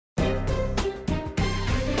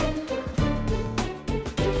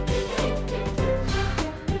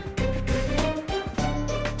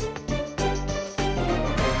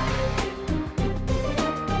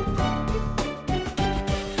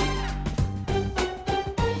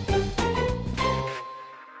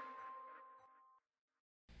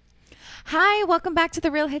Hi, welcome back to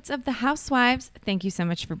the Real Hits of the Housewives. Thank you so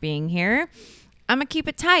much for being here. I'm gonna keep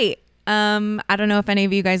it tight. I don't know if any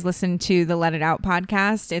of you guys listen to the Let It Out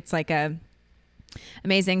podcast. It's like a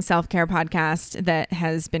amazing self-care podcast that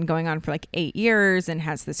has been going on for like 8 years and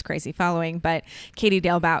has this crazy following. But Katie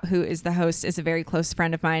Dalebout, who is the host, is a very close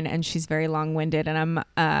friend of mine, and she's very long-winded, and I'm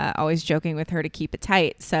always joking with her to keep it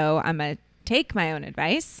tight. So I'm a take my own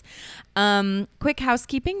advice. Quick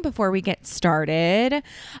housekeeping before we get started.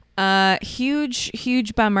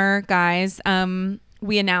 Huge bummer, guys.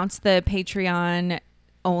 We announced the Patreon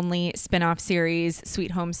only spinoff series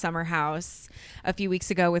Sweet Home Summer House a few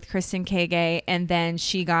weeks ago with Kristen Kage, and then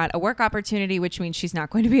she got a work opportunity, which means she's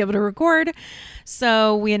not going to be able to record.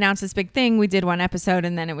 So we announced this big thing. We did one episode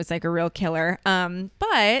and then it was like a real killer.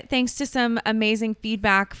 But thanks to some amazing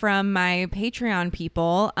feedback from my Patreon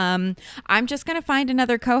people, I'm just going to find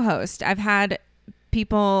another co-host. I've had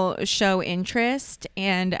people show interest,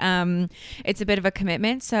 and it's a bit of a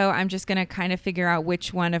commitment, so I'm just going to kind of figure out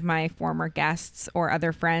which one of my former guests or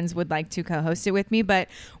other friends would like to co-host it with me, but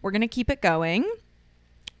we're going to keep it going.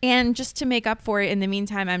 And just to make up for it, in the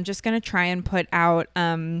meantime, I'm just going to try and put out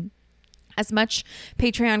as much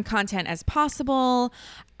Patreon content as possible.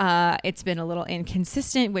 It's been a little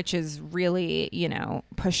inconsistent, which is really,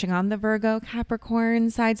 pushing on the Virgo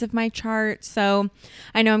Capricorn sides of my chart. So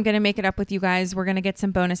I know I'm going to make it up with you guys. We're going to get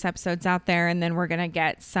some bonus episodes out there, and then we're going to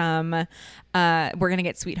get Sweet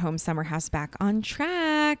Home Summer House back on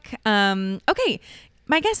track. Okay.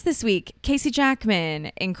 My guest this week, Casey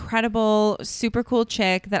Jackman, incredible, super cool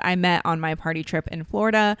chick that I met on my party trip in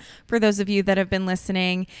Florida, for those of you that have been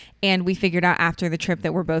listening. And we figured out after the trip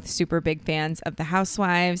that we're both super big fans of the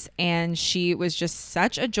Housewives, and she was just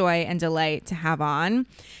such a joy and delight to have on.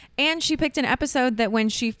 And she picked an episode that when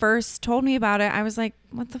she first told me about it, I was like,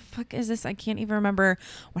 what the fuck is this? I can't even remember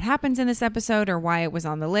what happens in this episode or why it was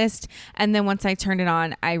on the list. And then once I turned it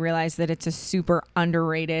on, I realized that it's a super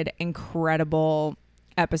underrated, incredible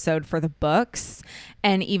episode for the books.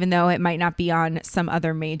 And even though it might not be on some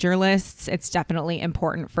other major lists, it's definitely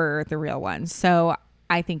important for the real ones. So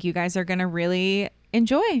I think you guys are going to really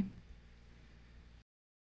enjoy.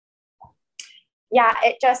 Yeah,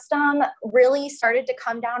 it just really started to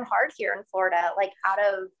come down hard here in Florida, like out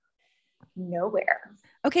of nowhere.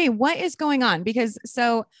 Okay, what is going on? Because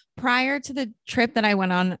so prior to the trip that I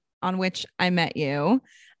went on which I met you,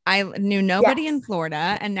 I knew nobody in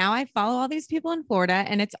Florida, and now I follow all these people in Florida,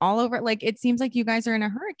 and it's all over. Like, it seems like you guys are in a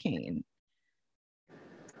hurricane.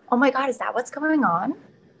 Oh my God, is that what's going on?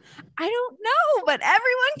 I don't know, but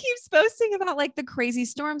everyone keeps posting about like the crazy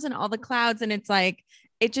storms and all the clouds, and it's like,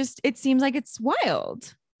 it seems like it's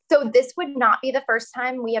wild. So this would not be the first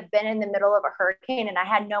time we have been in the middle of a hurricane, and I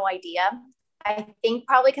had no idea. I think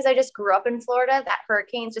probably because I just grew up in Florida, that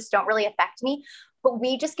hurricanes just don't really affect me. But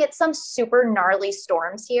we just get some super gnarly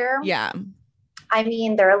storms here. Yeah. I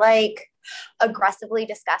mean, they're like aggressively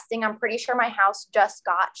disgusting. I'm pretty sure my house just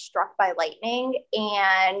got struck by lightning.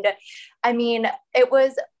 And I mean, it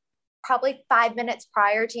was probably 5 minutes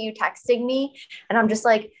prior to you texting me. And I'm just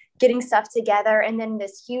like getting stuff together. And then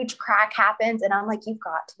this huge crack happens. And I'm like, you've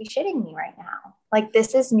got to be shitting me right now. Like,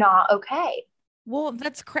 this is not okay. Well,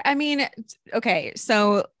 I mean, okay.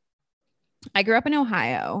 So I grew up in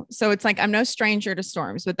Ohio, so it's like I'm no stranger to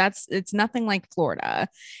storms, but it's nothing like Florida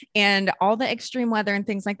and all the extreme weather and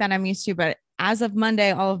things like that I'm used to. But as of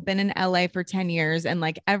Monday, I've been in LA for 10 years, and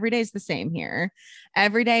like every day is the same here.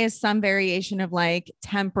 Every day is some variation of like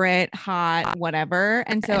temperate, hot, whatever.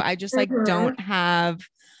 And so I just like don't have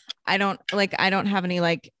any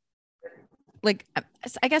like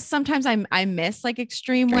I guess sometimes I miss like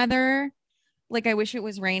extreme weather. Like I wish it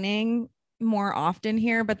was raining more often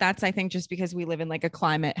here, but that's, I think, just because we live in like a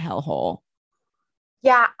climate hellhole.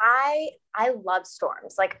 Yeah, I love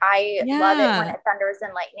storms. Like I love it when it thunders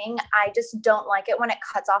and lightning. I just don't like it when it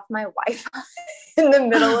cuts off my Wi-Fi in the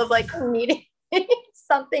middle of like meeting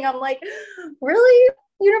something. I'm like, really,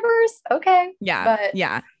 universe? Okay. Yeah. But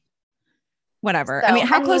yeah. Whatever. So, I mean,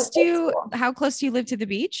 how close do you live to the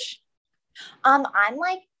beach? I'm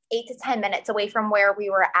like 8 to 10 minutes away from where we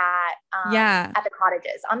were at the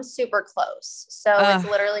cottages. I'm super close. So it's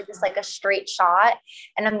literally just like a straight shot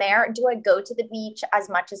and I'm there. Do I go to the beach as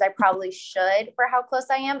much as I probably should for how close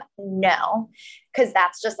I am? No, because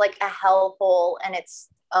that's just like a hellhole and its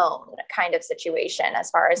own kind of situation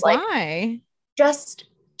as far as like just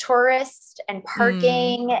tourist and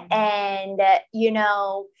parking and,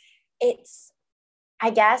 it's, I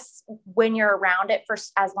guess when you're around it for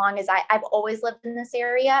as long as I've always lived in this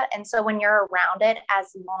area. And so when you're around it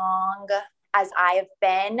as long as I have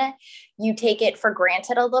been, you take it for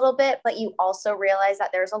granted a little bit, but you also realize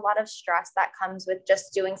that there's a lot of stress that comes with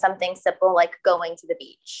just doing something simple like going to the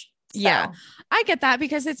beach. So. Yeah, I get that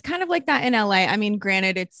because it's kind of like that in LA. I mean,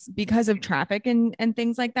 granted, it's because of traffic and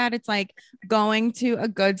things like that. It's like going to a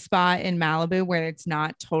good spot in Malibu where it's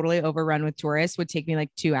not totally overrun with tourists would take me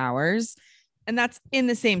like 2 hours. And that's in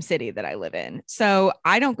the same city that I live in. So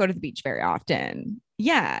I don't go to the beach very often.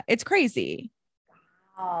 Yeah, it's crazy.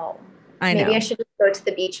 Oh, I maybe know. I should just go to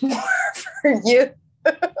the beach more for you.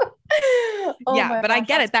 Yeah, but I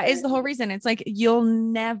get it. That is the whole reason. It's like you'll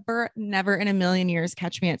never in a million years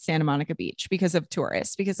catch me at Santa Monica Beach because of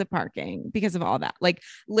tourists, because of parking, because of all that. Like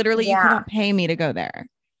literally, you couldn't pay me to go there.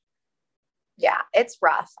 Yeah, it's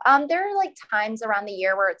rough. There are like times around the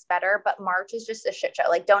year where it's better, but March is just a shit show.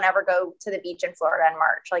 Like, don't ever go to the beach in Florida in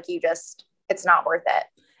March. Like, it's not worth it.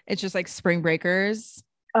 It's just like spring breakers.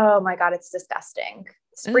 Oh my God, it's disgusting.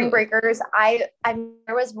 Spring breakers.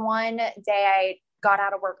 There was one day I got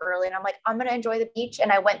out of work early and I'm like, I'm going to enjoy the beach.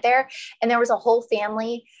 And I went there and there was a whole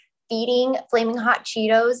family feeding flaming hot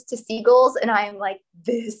Cheetos to seagulls. And I'm like,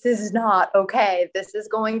 this is not okay. This is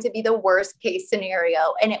going to be the worst case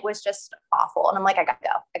scenario. And it was just awful. And I'm like, I gotta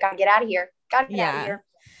go. I gotta get out of here. Gotta get out of here.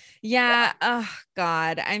 Yeah. Oh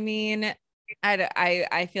God. I mean,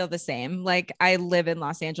 I feel the same. Like I live in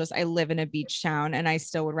Los Angeles. I live in a beach town and I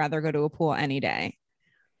still would rather go to a pool any day.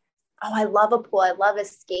 Oh, I love a pool. I love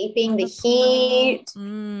escaping the heat.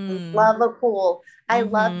 Love a pool. I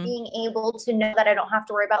love being able to know that I don't have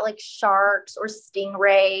to worry about like sharks or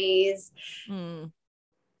stingrays.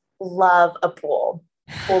 Love a pool.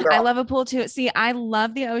 Pool girl. I love a pool too. See, I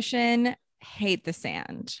love the ocean, hate the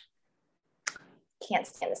sand. Can't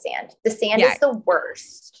stand the sand. The sand is the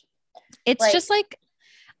worst. It's just like,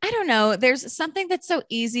 I don't know. There's something that's so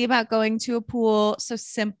easy about going to a pool, so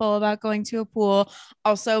simple about going to a pool.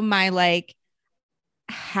 Also, my like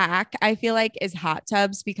hack, I feel like, is hot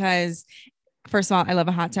tubs because first of all, I love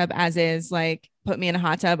a hot tub as is, like put me in a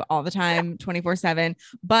hot tub all the time, 24/7.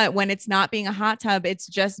 But when it's not being a hot tub, it's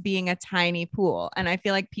just being a tiny pool. And I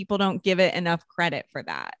feel like people don't give it enough credit for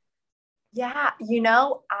that. Yeah.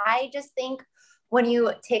 I just think when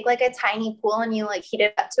you take like a tiny pool and you like heat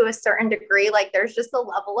it up to a certain degree, like there's just a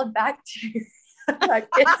level of bacteria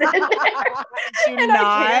that gets in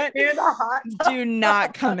there. Do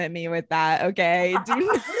not come at me with that. Okay.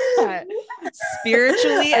 Do not.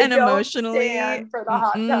 Spiritually and emotionally for the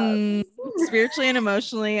hot tub. Spiritually and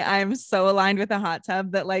emotionally, I'm so aligned with the hot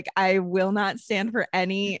tub that like I will not stand for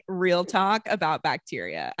any real talk about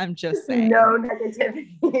bacteria. I'm just saying. No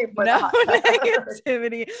negativity. No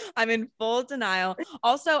negativity. I'm in full denial.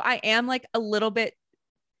 Also, I am like a little bit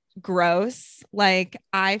gross. Like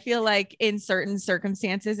I feel like in certain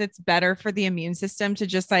circumstances, it's better for the immune system to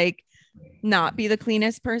just like not be the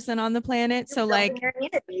cleanest person on the planet. So like,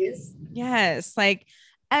 yes, like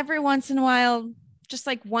every once in a while, just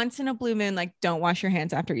like once in a blue moon, like don't wash your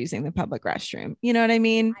hands after using the public restroom. You know what I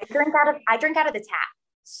mean? I drink out of the tap.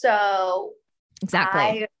 So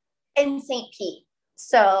exactly. In St. Pete.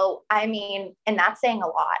 So, I mean, and that's saying a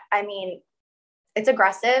lot. I mean, it's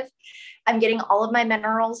aggressive. I'm getting all of my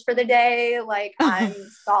minerals for the day. Like I'm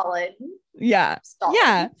solid. Yeah.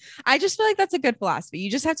 Yeah. I just feel like that's a good philosophy.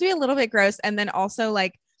 You just have to be a little bit gross. And then also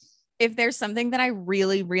like, if there's something that I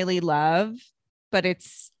really, really love, but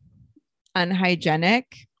it's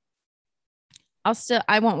unhygienic,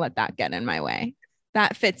 I won't let that get in my way.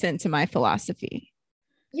 That fits into my philosophy.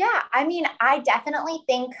 Yeah. I mean, I definitely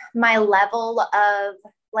think my level of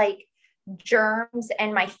like germs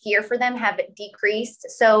and my fear for them have decreased.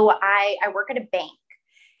 So I work at a bank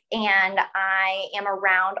and I am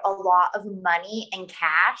around a lot of money and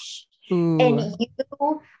cash. Ooh. And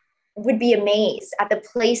you would be amazed at the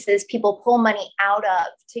places people pull money out of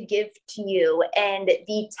to give to you and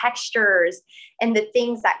the textures and the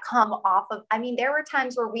things that come off of. I mean, there were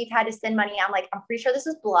times where we've had to send money. I'm like, I'm pretty sure this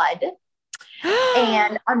is blood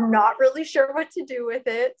and I'm not really sure what to do with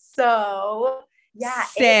it. So yeah,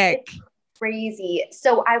 sick. It's crazy.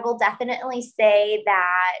 So I will definitely say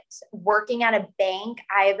that working at a bank,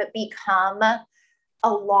 I've become a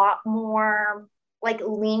lot more like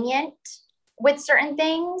lenient with certain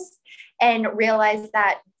things and realize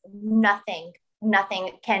that nothing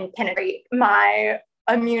can penetrate my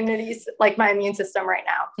immunities, like my immune system right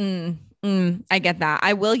now. I get that.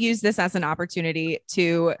 I will use this as an opportunity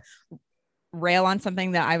to rail on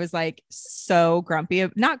something that I was like so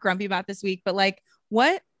not grumpy about this week, but like,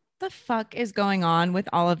 what the fuck is going on with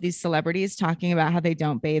all of these celebrities talking about how they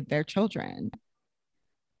don't bathe their children?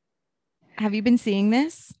 Have you been seeing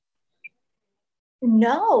this?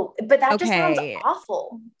 No, but that just sounds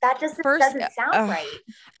awful. That just doesn't sound right.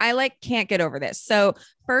 I like can't get over this. So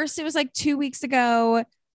first it was like 2 weeks ago,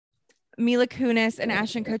 Mila Kunis and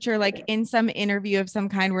Ashton Kutcher, like in some interview of some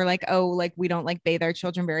kind, were like, oh, like we don't like bathe our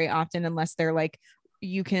children very often unless they're like,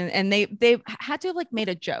 you can, and they had to have like made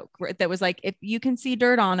a joke that was like, if you can see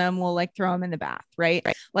dirt on them, we'll like throw them in the bath, right?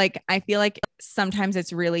 Like I feel like sometimes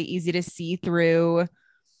it's really easy to see through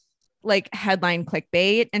like headline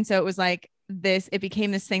clickbait, and so it was like this, it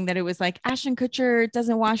became this thing that it was like Ashton Kutcher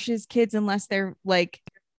doesn't wash his kids unless they're like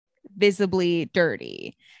visibly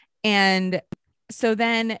dirty, and so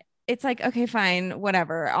then it's like, okay, fine,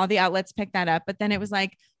 whatever. All the outlets picked that up. But then it was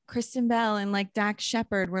like Kristen Bell and like Dax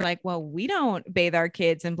Shepard were like, well, we don't bathe our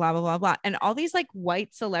kids and blah, blah, blah, blah. And all these like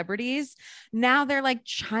white celebrities, now they're like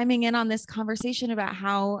chiming in on this conversation about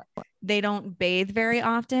how they don't bathe very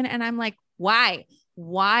often. And I'm like, why?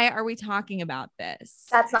 Why are we talking about this?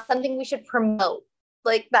 That's not something we should promote.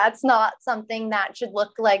 Like, that's not something that should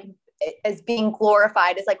look like as being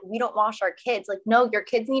glorified as like, we don't wash our kids. Like, no, your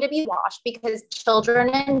kids need to be washed, because children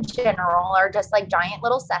in general are just like giant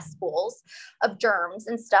little cesspools of germs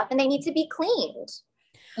and stuff, and they need to be cleaned.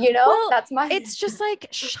 You know, well, that's my, it's just like,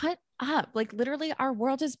 shut up. Like literally our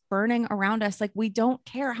world is burning around us. Like we don't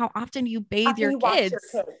care how often you bathe your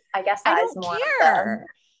kids. I guess that I is don't more care.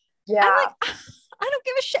 Yeah. I'm like, I don't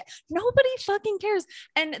give a shit. Nobody fucking cares.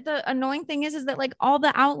 And the annoying thing is that like all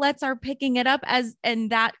the outlets are picking it up as,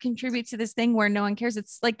 and that contributes to this thing where no one cares.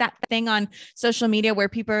 It's like that thing on social media where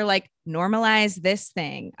people are like, normalize this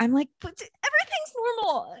thing. I'm like, but everything's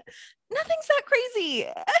normal. Nothing's that crazy.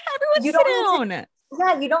 Everyone sit down.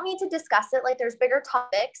 Yeah, you don't need to discuss it. Like, there's bigger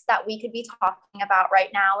topics that we could be talking about right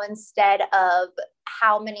now instead of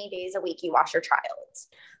how many days a week you wash your child.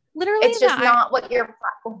 Literally, it's just not what your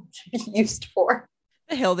platform should be used for.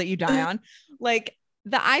 The hill that you die on. Like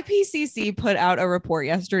the IPCC put out a report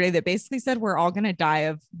yesterday that basically said we're all going to die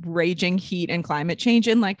of raging heat and climate change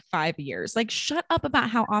in like 5 years. Like, shut up about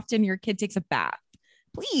how often your kid takes a bath,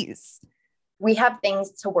 please. We have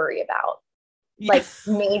things to worry about, like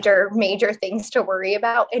major things to worry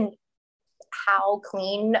about. And how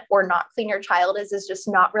clean or not clean your child is just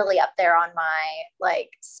not really up there on my like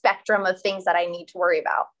spectrum of things that I need to worry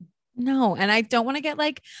about. No. And I don't want to get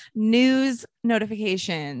like news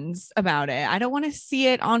notifications about it. I don't want to see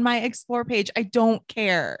it on my Explore page. I don't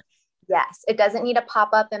care. Yes. It doesn't need to pop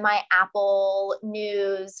up in my Apple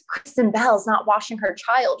News. Kristen Bell's not washing her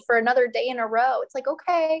child for another day in a row. It's like,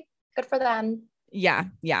 okay, good for them. Yeah.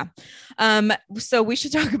 Yeah. So we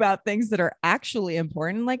should talk about things that are actually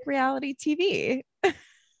important, like reality TV.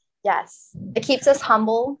 Yes. It keeps us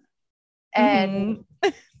humble and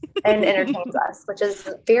and entertains us, which is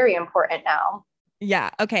very important now. Yeah.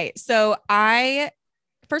 Okay. So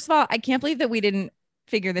first of all, I can't believe that we didn't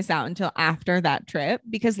figure this out until after that trip,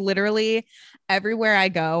 because literally everywhere I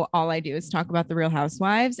go, all I do is talk about the Real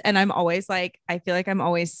Housewives. And I'm always like, I feel like I'm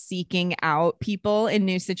always seeking out people in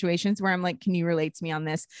new situations where I'm like, can you relate to me on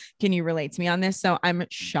this? Can you relate to me on this? So I'm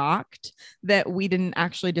shocked that we didn't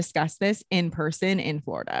actually discuss this in person in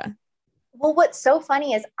Florida. Well, what's so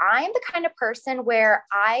funny is I'm the kind of person where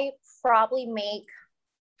I probably make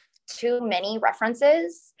too many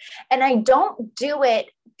references, and I don't do it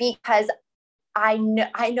because I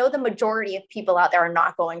know the majority of people out there are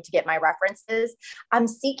not going to get my references. I'm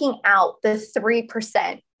seeking out the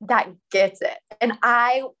 3% that gets it. And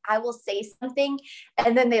I will say something,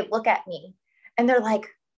 and then they look at me and they're like,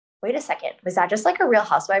 wait a second, was that just like a Real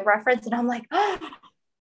Housewife reference? And I'm like, oh,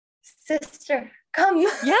 sister, come.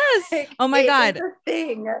 Yes. Oh my God.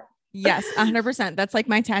 Thing. Yes. 100%. That's like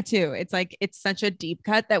my tattoo. It's like, it's such a deep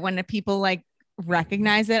cut that when people like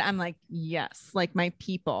recognize it, I'm like, yes, like my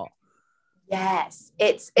people. Yes.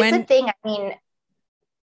 It's a thing. I mean,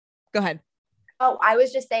 go ahead. Oh, I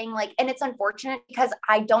was just saying, like, and it's unfortunate because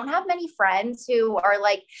I don't have many friends who are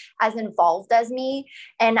like as involved as me.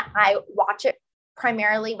 And I watch it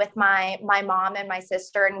primarily with my mom and my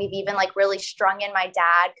sister. And we've even like really strung in my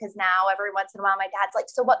dad, because now every once in a while my dad's like,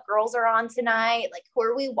 so what girls are on tonight? Like, who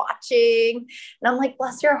are we watching? And I'm like,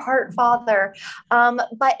 bless your heart, father.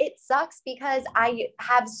 But it sucks because I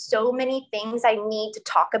have so many things I need to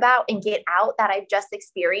talk about and get out that I've just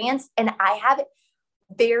experienced. And I have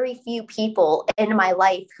very few people in my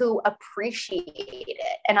life who appreciate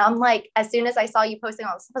it. And I'm like, as soon as I saw you posting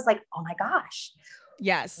all this, I was like, oh my gosh.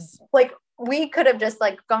 Yes. Like, we could have just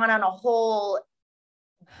like gone on a whole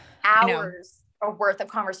hours worth of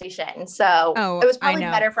conversation. So it was probably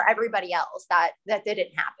better for everybody else that didn't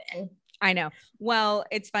happen. I know. Well,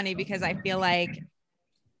 it's funny because I feel like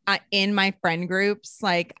in my friend groups,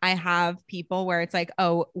 like I have people where it's like,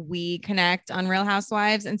 oh, we connect on Real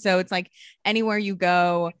Housewives. And so it's like anywhere you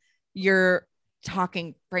go, you're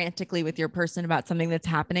talking frantically with your person about something that's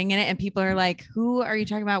happening in it. And people are like, who are you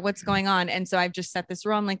talking about? What's going on? And so I've just set this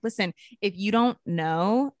rule. I'm like, listen, if you don't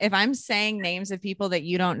know, if I'm saying names of people that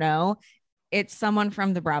you don't know, it's someone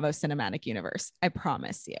from the Bravo cinematic universe. I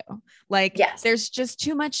promise you. Like, yes. There's just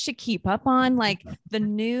too much to keep up on. Like the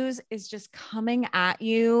news is just coming at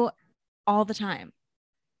you all the time.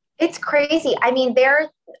 It's crazy. I mean,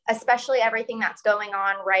 especially everything that's going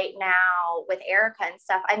on right now with Erica and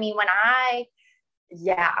stuff. I mean,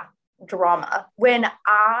 drama. When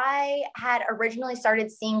I had originally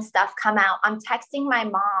started seeing stuff come out, I'm texting my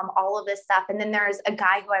mom all of this stuff. And then there's a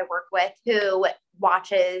guy who I work with who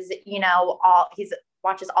watches,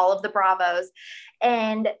 watches all of the Bravos.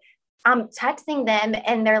 And I'm texting them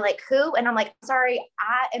and they're like, who? And I'm like, sorry,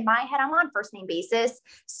 in my head, I'm on first name basis.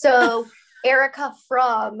 So Erica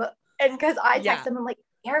and because I text them, I'm like,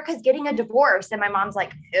 Erica's getting a divorce. And my mom's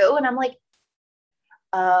like, who? And I'm like,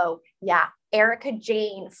 oh yeah, Erica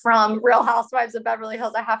Jane from Real Housewives of Beverly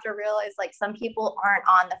Hills. I have to realize like some people aren't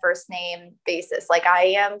on the first name basis like I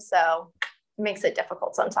am. So it makes it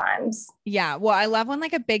difficult sometimes. Yeah. Well, I love when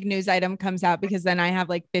like a big news item comes out because then I have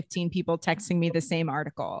like 15 people texting me the same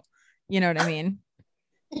article. You know what I mean?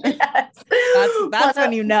 Yes. That's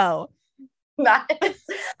when you know.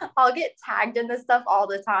 I'll get tagged in this stuff all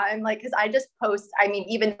the time. Like, cause I just post, I mean,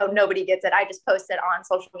 even though nobody gets it, I just post it on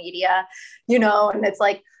social media, and it's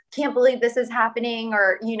like, can't believe this is happening,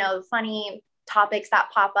 or, funny topics that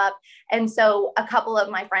pop up. And so a couple of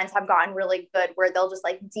my friends have gotten really good where they'll just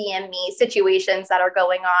like DM me situations that are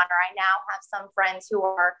going on. Or I now have some friends who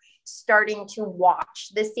are starting to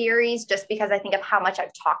watch the series just because I think of how much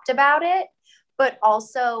I've talked about it. But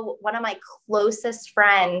also one of my closest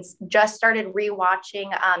friends just started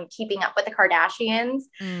rewatching Keeping Up with the Kardashians.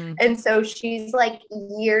 And so she's like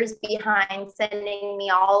years behind sending me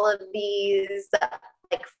all of these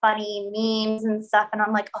like funny memes and stuff. And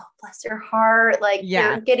I'm like, oh, bless your heart. Like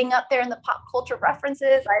you're getting up there in the pop culture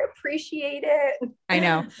references. I appreciate it. I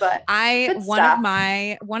know. But one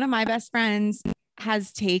of my best friends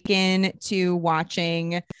has taken to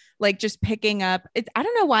watching, like just picking up I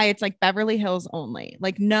don't know why it's like Beverly Hills only,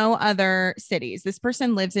 like no other cities. This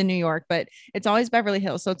person lives in New York, but it's always Beverly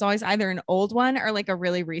Hills. So it's always either an old one or like a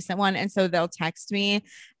really recent one. And so they'll text me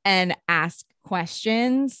and ask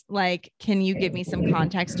questions like, can you give me some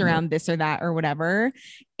context around this or that or whatever?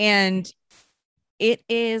 And it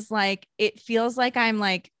feels like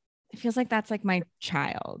that's like my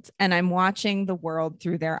child and I'm watching the world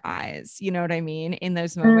through their eyes. You know what I mean? In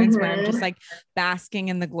those moments where I'm just like basking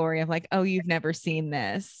in the glory of like, oh, you've never seen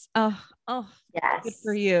this. Oh, yes. Good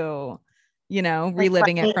for you.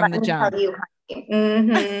 Reliving it from the jump.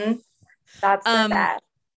 That's the best.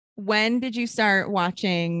 When did you start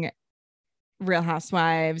watching Real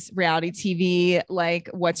Housewives, reality TV? Like,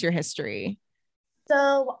 what's your history?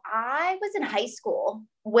 So I was in high school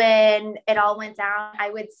when it all went down.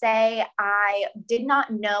 I would say I did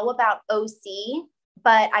not know about OC,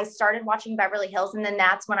 but I started watching Beverly Hills. And then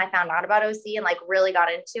that's when I found out about OC and like really got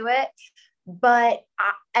into it. But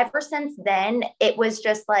ever since then, it was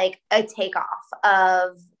just like a takeoff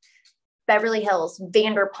of Beverly Hills,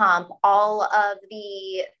 Vanderpump, all of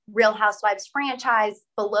the Real Housewives franchise,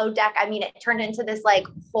 Below Deck. I mean, it turned into this like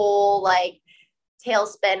whole like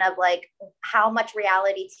tailspin of like, how much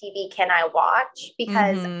reality TV can I watch?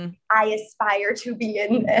 Because I aspire to be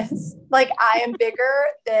in this. Like I am bigger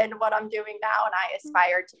than what I'm doing now. And I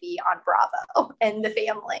aspire to be on Bravo and The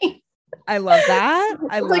Family. I love that.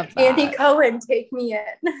 I love like that. Andy Cohen, take me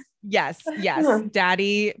in. Yes.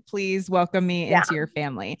 Daddy, please welcome me into your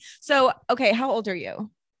family. So, okay. How old are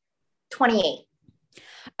you? 28.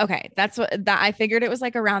 Okay. That's that I figured it was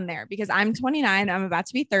like around there because I'm 29. I'm about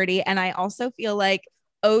to be 30. And I also feel like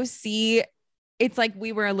OC, it's like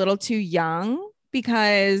we were a little too young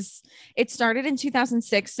because it started in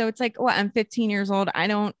 2006. So it's like, I'm 15 years old. I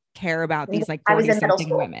don't care about these like 40 something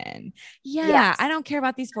women. Yeah. Yes. I don't care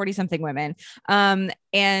about these 40 something women.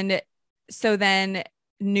 And so then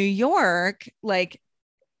New York like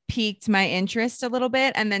piqued my interest a little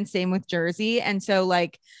bit. And then same with Jersey. And so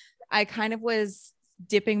like, I kind of was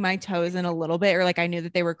dipping my toes in a little bit, or like I knew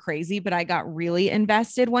that they were crazy, but I got really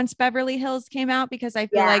invested once Beverly Hills came out because I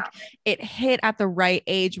feel like it hit at the right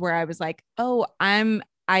age where I was like, oh,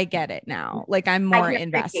 I get it now. Like I'm more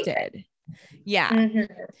invested. Yeah.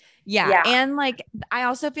 Mm-hmm. Yeah. And like, I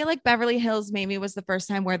also feel like Beverly Hills maybe was the first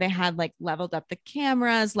time where they had like leveled up the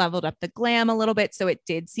cameras, leveled up the glam a little bit. So it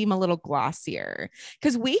did seem a little glossier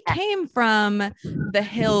because we came from the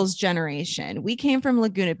Hills generation. We came from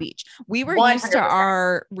Laguna Beach. We were 100%. Used to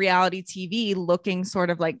our reality TV looking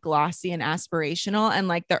sort of like glossy and aspirational. And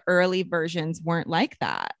like the early versions weren't like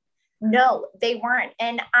that. No, they weren't.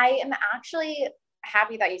 And I am actually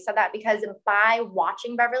happy that you said that, because by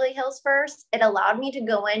watching Beverly Hills first, it allowed me to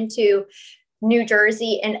go into New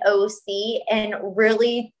Jersey and OC and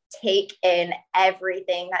really take in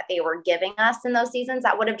everything that they were giving us in those seasons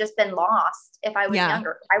that would have just been lost if I was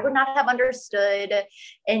younger. I would not have understood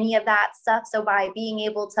any of that stuff. So by being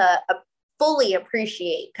able to fully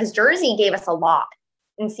appreciate, because Jersey gave us a lot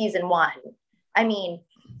in season 1. I mean,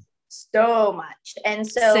 so much. And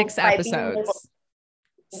so 6 episodes.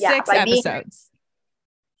 6 episodes.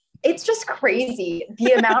 It's just crazy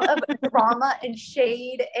the amount of drama and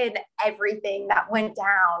shade and everything that went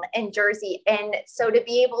down in Jersey. And so to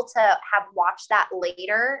be able to have watched that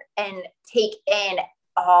later and take in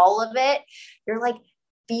all of it, you're like,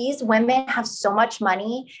 these women have so much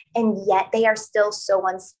money and yet they are still so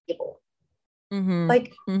unstable. Mm-hmm.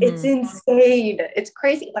 Like, it's insane. It's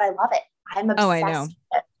crazy, but I love it. I'm obsessed. Oh, I know. With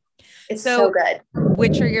it. It's so good.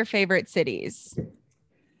 Which are your favorite cities?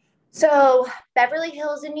 So Beverly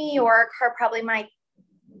Hills and New York are probably my,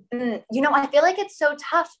 I feel like it's so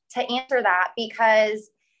tough to answer that because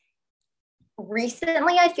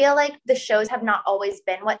recently I feel like the shows have not always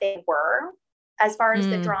been what they were as far as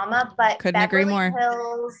the drama, but couldn't agree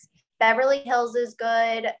more. Beverly Hills is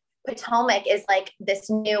good. Potomac is like this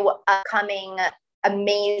new upcoming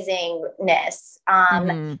amazingness.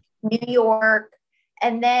 New York,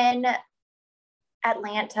 and then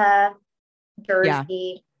Atlanta,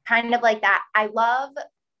 Jersey, kind of like that.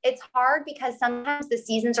 It's hard because sometimes the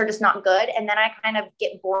seasons are just not good. And then I kind of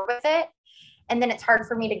get bored with it. And then it's hard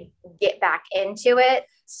for me to get back into it.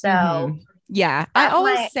 So yeah, I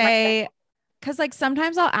always say, because like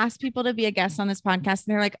sometimes I'll ask people to be a guest on this podcast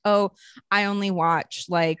and they're like, oh, I only watch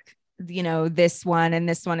like, this one and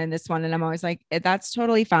this one and this one. And I'm always like, that's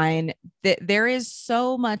totally fine. There is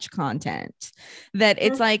so much content that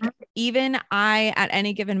it's like, even I, at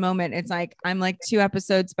any given moment, it's like, I'm like 2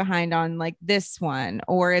 episodes behind on like this one,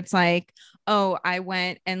 or it's like, oh, I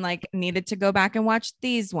went and like needed to go back and watch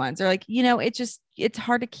these ones, or like, it's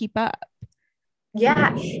hard to keep up.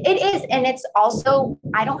 Yeah, it is. And it's also,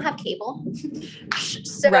 I don't have cable.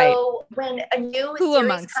 So when a new Who series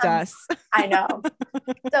amongst comes, us? I know.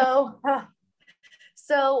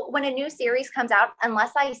 So when a new series comes out,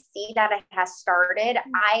 unless I see that it has started,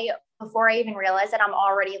 before I even realize it, I'm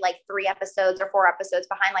already like 3 episodes or 4 episodes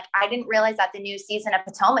behind. Like, I didn't realize that the new season of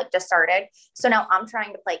Potomac just started. So now I'm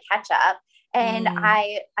trying to play catch up. And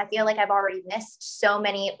I feel like I've already missed so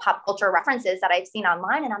many pop culture references that I've seen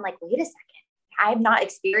online. And I'm like, wait a second, I have not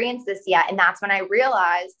experienced this yet. And that's when I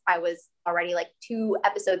realized I was already like 2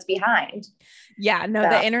 episodes behind. Yeah, no,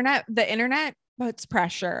 the internet puts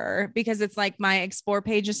pressure because it's like my explore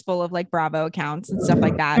page is full of like Bravo accounts and stuff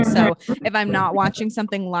like that. So if I'm not watching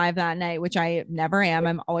something live that night, which I never am,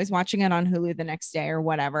 I'm always watching it on Hulu the next day or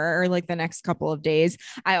whatever, or like the next couple of days.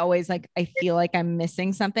 I feel like I'm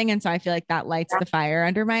missing something. And so I feel like that lights the fire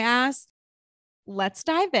under my ass. Let's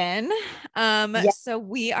dive in. So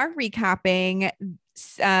we are recapping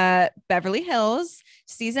Beverly Hills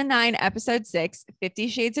season 9, episode 6, 50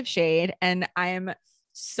 Shades of Shade. And I am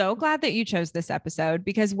so glad that you chose this episode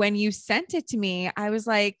because when you sent it to me, I was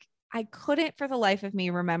like, I couldn't for the life of me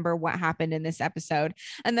remember what happened in this episode.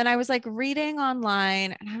 And then I was like reading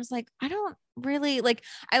online and I was like, I don't really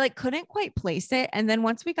I couldn't quite place it. And then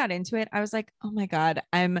once we got into it, I was like, oh my God,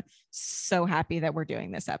 I'm so happy that we're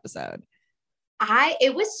doing this episode.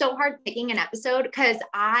 It was so hard picking an episode because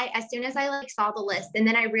as soon as I saw the list and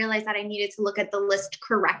then I realized that I needed to look at the list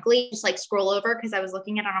correctly, just scroll over because I was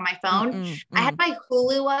looking at it on my phone. I had my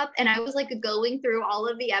Hulu up and I was going through all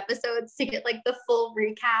of the episodes to get the full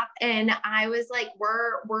recap. And I was like,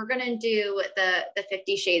 we're going to do the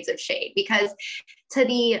 50 Shades of Shade because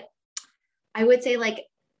I would say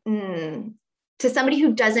to somebody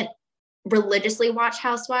who doesn't religiously watch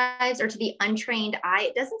Housewives or to the untrained eye,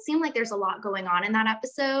 it doesn't seem like there's a lot going on in that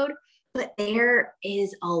episode, but there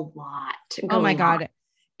is a lot going on. Oh my God.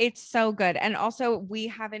 It's so good. And also we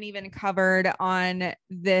haven't even covered on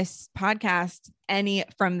this podcast any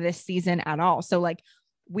from this season at all. So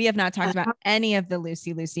we have not talked about any of the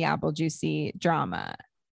Lucy Apple Juicy drama.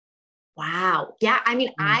 Wow. Yeah. I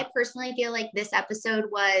mean, I personally feel like this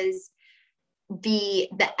episode was the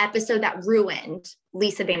episode that ruined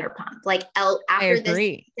Lisa Vanderpump. After this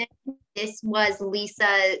season, this was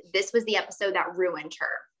the episode that ruined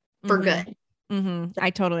her for good.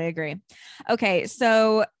 I totally agree. Okay.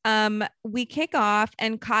 So, we kick off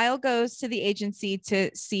and Kyle goes to the agency to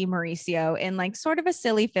see Mauricio in like sort of a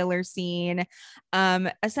silly filler scene.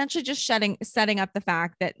 Essentially just setting up the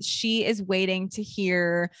fact that she is waiting to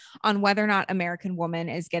hear on whether or not American Woman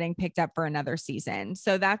is getting picked up for another season.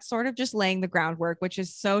 So that's sort of just laying the groundwork, which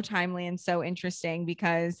is so timely and so interesting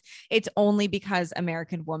because it's only because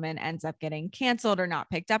American Woman ends up getting canceled or not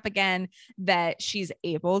picked up again that she's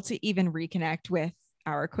able to even reconnect with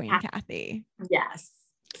our queen Kathy. Yes,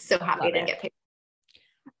 so happy I didn't get picked.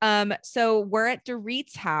 So we're at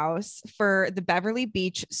Dorit's house for the Beverly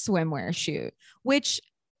Beach swimwear shoot, which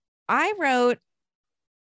I wrote,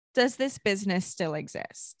 does this business still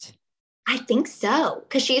exist? I think so,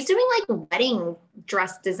 because she's doing like wedding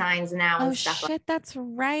dress designs now and stuff. Shit, that's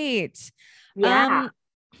right. Yeah.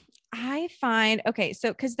 I find, okay,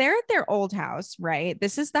 so because they're at their old house, right?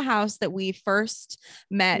 This is the house that we first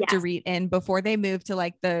met Dorit in before they moved to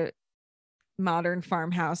like the modern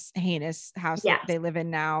farmhouse, heinous house that they live in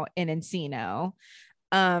now in Encino.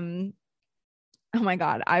 Oh my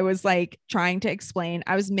God. I was like trying to explain,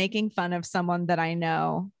 I was making fun of someone that I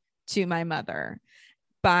know to my mother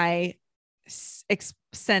by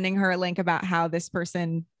sending her a link about how this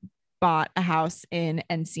person bought a house in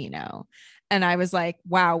Encino. And I was like,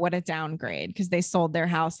 wow, what a downgrade, because they sold their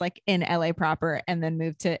house like in LA proper and then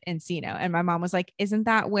moved to Encino. And my mom was like, isn't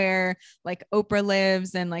that where like Oprah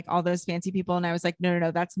lives and like all those fancy people? And I was like,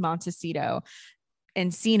 no, that's Montecito.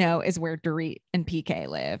 Encino is where Dorit and PK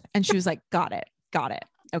live. And she was like, got it.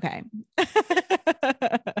 Okay.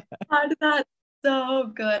 How did that?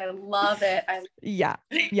 So good. I love it. Yeah.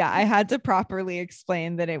 I had to properly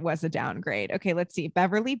explain that it was a downgrade. Okay, let's see.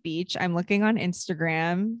 Beverly Beach. I'm looking on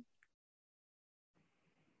Instagram.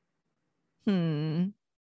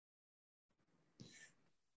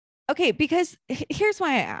 Okay, because here's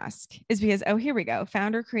why I ask is because, here we go.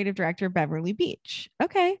 Founder, creative director, Beverly Beach.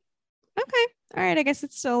 Okay. All right. I guess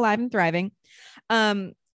it's still alive and thriving.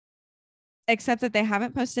 Except that they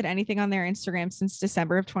haven't posted anything on their Instagram since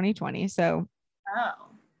December of 2020. So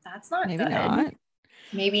that's not maybe good. not.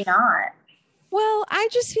 Maybe not. Well, I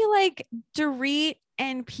just feel like Dorit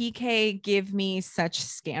and PK give me such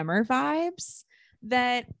scammer vibes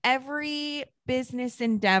that every business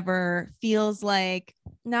endeavor feels like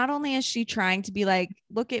not only is she trying to be like,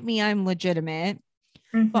 look at me, I'm legitimate,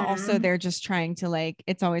 but also they're just trying to like,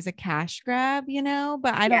 it's always a cash grab,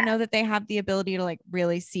 but I don't know that they have the ability to like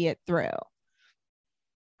really see it through.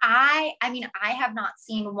 I mean, I have not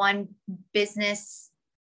seen one business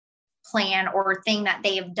plan or thing that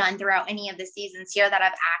they have done throughout any of the seasons here that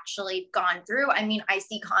I've actually gone through. I mean, I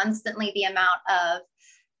see constantly the amount of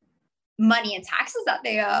money and taxes that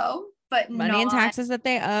they owe, but money and taxes that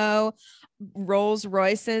they owe, Rolls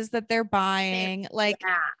Royces that they're buying.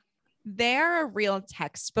 They're a real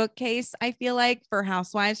textbook case, I feel like, for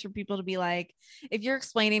housewives, for people to be like, if you're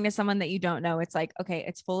explaining to someone that you don't know, it's like, okay,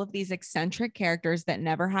 it's full of these eccentric characters that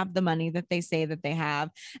never have the money that they say that they have.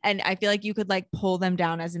 And I feel like you could like pull them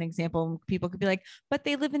down as an example. People could be like, but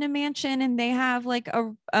they live in a mansion and they have like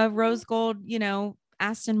a rose gold,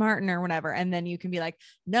 Aston Martin or whatever. And then you can be like,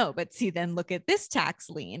 no, but see, then look at this tax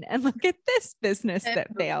lien and look at this business that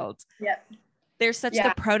failed. Yep. They're such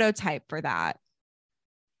the prototype for that.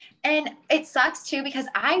 And it sucks too, because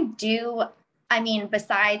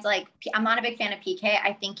besides like, I'm not a big fan of PK.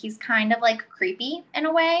 I think he's kind of like creepy in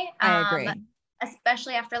a way. I agree.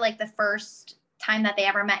 Especially after like the first time that they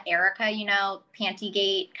ever met Erica,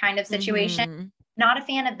 Pantygate kind of situation. Not a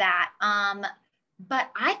fan of that. But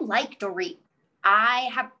I like Dorit.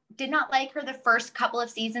 Did not like her the first couple of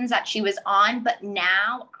seasons that she was on, but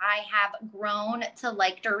now I have grown to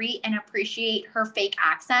like Dorit and appreciate her fake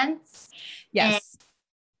accents. Yes.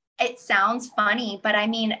 And it sounds funny, but I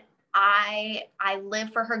mean, I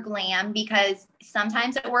live for her glam because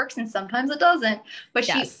sometimes it works and sometimes it doesn't, but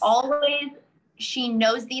she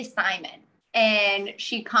knows the assignment and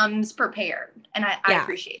she comes prepared, and I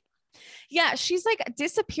appreciate it. Yeah, she's like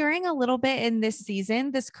disappearing a little bit in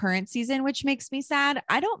this current season, which makes me sad.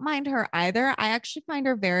 I don't mind her either. I actually find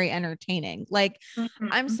her very entertaining. Like,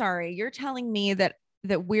 I'm sorry, you're telling me that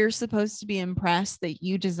we're supposed to be impressed that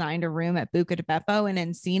you designed a room at Buca di Beppo in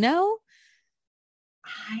Encino?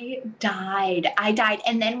 I died.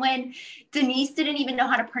 And then when Denise didn't even know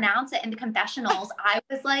how to pronounce it in the confessionals, I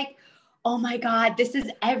was like, oh my God, this is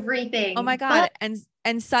everything. Oh my God.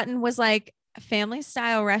 And Sutton was like, family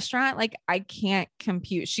style restaurant, like I can't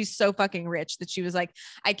compute. She's so fucking rich that she was like,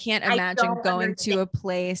 I can't imagine going to a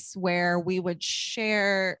place where we would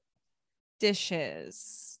share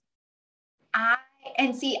dishes.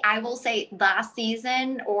 And see, I will say last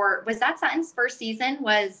season, or was that Sutton's first season?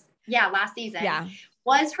 Last season. Yeah.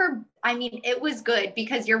 Was her, I mean, it was good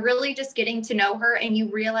because you're really just getting to know her and you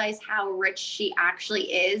realize how rich she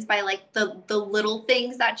actually is by like the little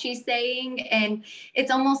things that she's saying. And it's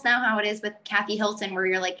almost now how it is with Kathy Hilton, where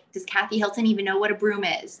you're like, does Kathy Hilton even know what a broom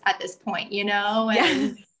is at this point, you know?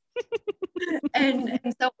 And and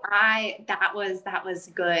so that was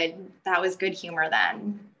good. That was good humor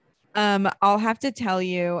then. I'll have to tell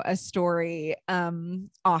you a story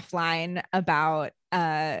offline about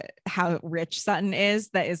how rich Sutton is.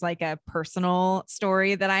 That is like a personal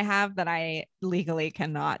story that I have that I legally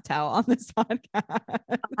cannot tell on this podcast.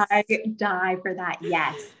 I die for that.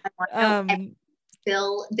 Yes. I want to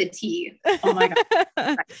spill the tea. Oh my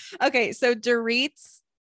God. Okay. So Dorit's,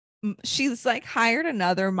 she's like hired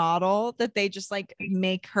another model that they just like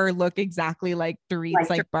make her look exactly like Dorit's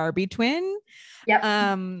like Barbie twin. Yep.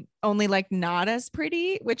 Only like not as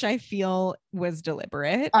pretty, which I feel was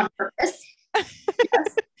deliberate on purpose.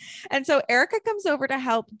 Yes. And so Erica comes over to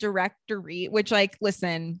help direct Dorit, which like,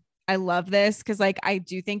 listen, I love this because like I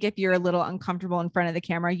do think if you're a little uncomfortable in front of the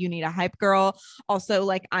camera, you need a hype girl. Also,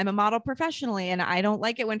 like I'm a model professionally and I don't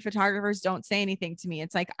like it when photographers don't say anything to me.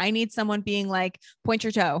 It's like I need someone being like, point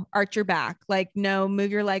your toe, arch your back, like no,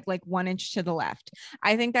 move your leg like 1 inch to the left.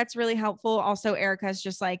 I think that's really helpful. Also, Erica's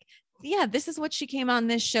just like, yeah, this is what she came on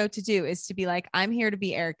this show to do, is to be like, I'm here to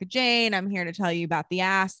be Erica Jane. I'm here to tell you about the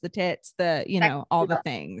ass, the tits, the, you know, all the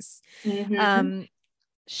things. Mm-hmm.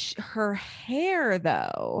 Her hair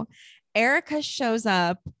though, Erica shows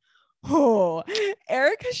up with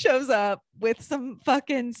some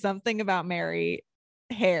fucking something about Mary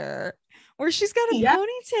hair where she's got a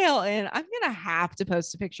ponytail in. I'm gonna have to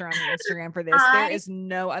post a picture on the Instagram for this. There is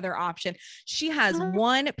no other option. She has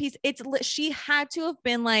one piece. She had to have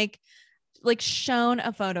been like shown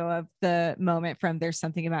a photo of the moment from There's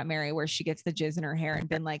Something About Mary where she gets the jizz in her hair and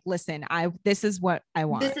been like, listen, this is what I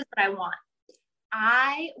want. This is what I want.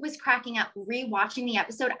 I was cracking up rewatching the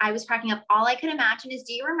episode. I was cracking up. All I could imagine is,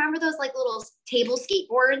 do you remember those like little table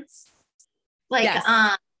skateboards? Like, yes.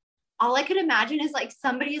 All I could imagine is like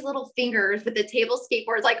somebody's little fingers with the table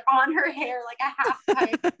skateboards like on her hair, like a half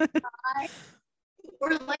pipe.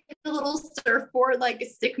 Or like a little surfboard, like a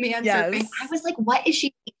stick man surfing. I was like, what is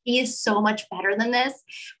she? She is so much better than this.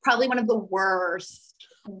 Probably one of the worst.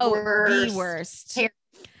 The worst. Hair.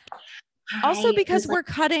 Also, because we're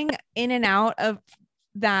cutting in and out of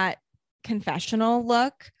that confessional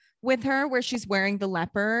look with her where she's wearing the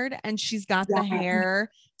leopard and she's got the hair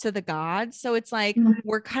to the gods. So it's like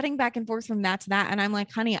we're cutting back and forth from that to that. And I'm like,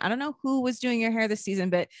 honey, I don't know who was doing your hair this season,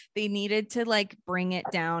 but they needed to like bring it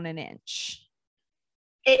down an inch.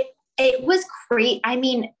 It was great. I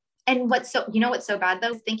mean, and what's so bad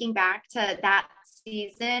though, thinking back to that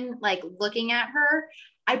season, like looking at her,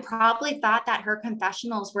 I probably thought that her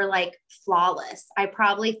confessionals were like flawless. I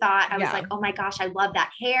probably thought I was like, oh my gosh, I love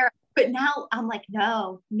that hair. But now I'm like,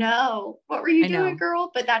 no, what were you doing,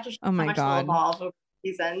 girl? But that just shows how much will evolve over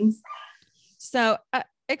seasons. So,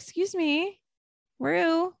 excuse me,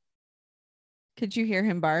 Rue, could you hear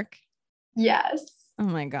him bark? Yes. Oh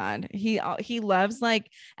my God. He loves like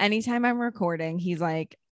anytime I'm recording, he's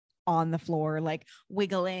like on the floor, like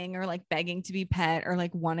wiggling or like begging to be pet or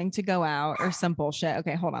like wanting to go out or some bullshit.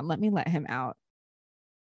 Okay, hold on. Let me let him out.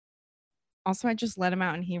 Also, I just let him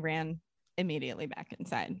out and he ran immediately back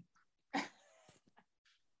inside.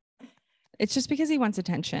 It's just because he wants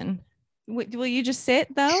attention. Will you just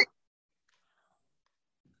sit though?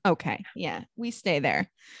 Okay. Yeah, we stay there.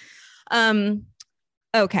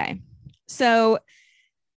 Okay. So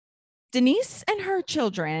Denise and her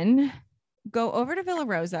children go over to Villa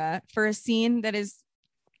Rosa for a scene that is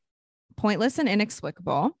pointless and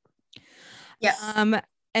inexplicable. Yeah.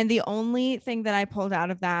 And the only thing that I pulled out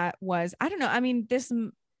of that was, I don't know. I mean, this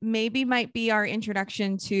maybe might be our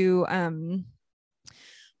introduction to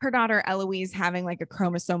her daughter Eloise having like a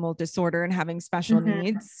chromosomal disorder and having special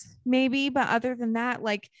needs, maybe. But other than that,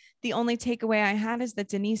 like the only takeaway I had is that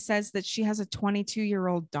Denise says that she has a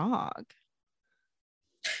 22-year-old dog.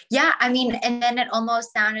 Yeah, I mean, and then it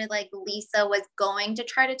almost sounded like Lisa was going to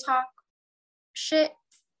try to talk shit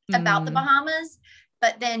about the Bahamas,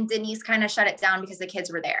 but then Denise kind of shut it down because the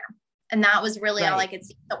kids were there. And that was really all I could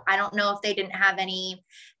see. So I don't know if they didn't have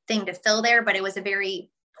anything to fill there, but it was a very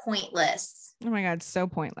pointless. Oh my God, so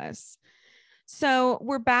pointless. So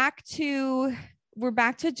we're back to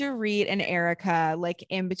Dorit and Erica, like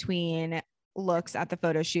in between looks at the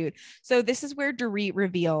photo shoot. So this is where Dorit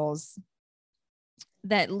reveals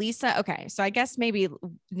that Lisa, okay, so I guess maybe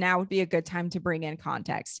now would be a good time to bring in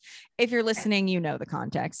context. If you're listening, you know the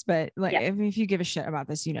context, but like if you give a shit about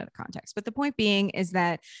this, you know the context. But the point being is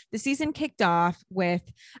that the season kicked off with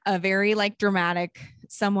a very like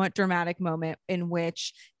somewhat dramatic moment in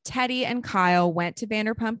which Teddy and Kyle went to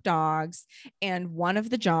Vanderpump Dogs, and one of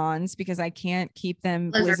the Johns, because I can't keep them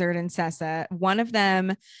Blizzard and Sessa, one of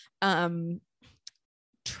them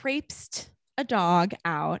traipsed a dog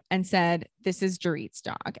out and said, this is Dorit's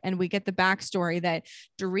dog. And we get the backstory that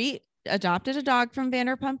Dorit adopted a dog from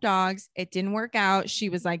Vanderpump Dogs. It didn't work out. She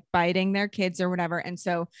was like biting their kids or whatever. And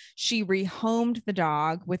so she rehomed the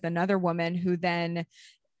dog with another woman who then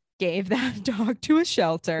gave that dog to a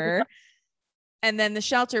shelter. And then the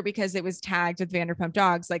shelter, because it was tagged with Vanderpump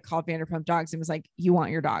Dogs, like called Vanderpump Dogs and was like, you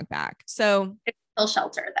want your dog back. So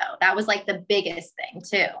shelter though. That was like the biggest thing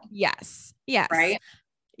too. Yes. Yes. Right.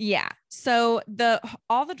 Yeah. So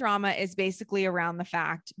all the drama is basically around the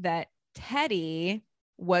fact that Teddy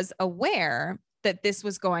was aware that this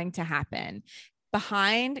was going to happen.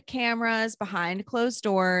 Behind cameras, behind closed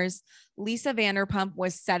doors, Lisa Vanderpump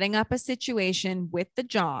was setting up a situation with the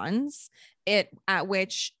Johns, at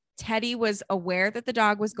which Teddy was aware that the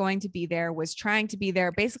dog was going to be there, was trying to be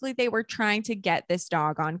there. Basically, they were trying to get this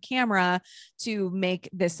dog on camera to make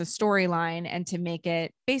this a storyline and to make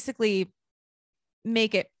it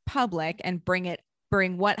public and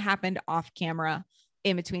bring what happened off camera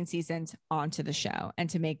in between seasons onto the show, and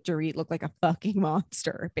to make Dorit look like a fucking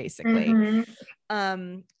monster, basically.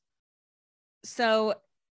 Mm-hmm. So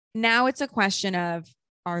now it's a question of,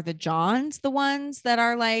 are the Johns the ones that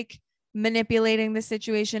are like manipulating the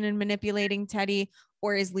situation and manipulating Teddy,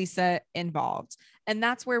 or is Lisa involved? And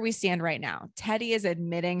that's where we stand right now. Teddy is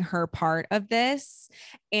admitting her part of this,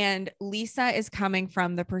 and Lisa is coming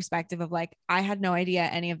from the perspective of like, I had no idea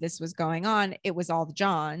any of this was going on. It was all the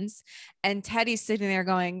Johns. And Teddy's sitting there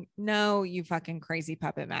going, no, you fucking crazy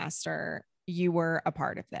puppet master. You were a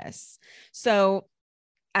part of this. So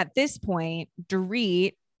at this point,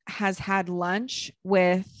 Dorit has had lunch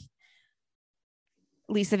with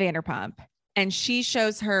Lisa Vanderpump, and she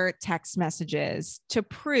shows her text messages to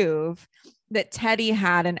prove that Teddy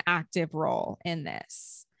had an active role in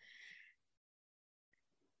this.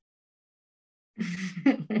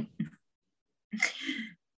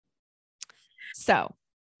 So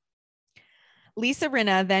Lisa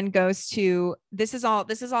Rinna then goes to, this is all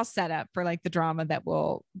set up for like the drama that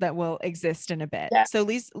will exist in a bit. Yeah. So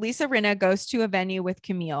Lisa Rinna goes to a venue with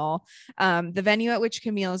Camille, the venue at which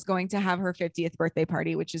Camille is going to have her 50th birthday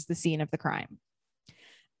party, which is the scene of the crime.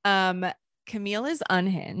 Camille is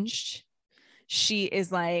unhinged. She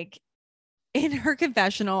is like, in her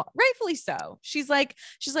confessional, rightfully so. She's like,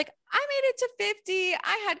 I made it to 50.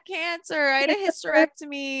 I had cancer. I had a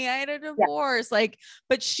hysterectomy. I had a divorce. Yeah. Like,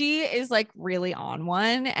 but she is like really on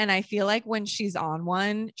one. And I feel like when she's on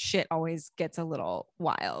one, shit always gets a little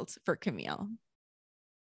wild for Camille.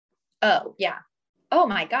 Oh, yeah. Oh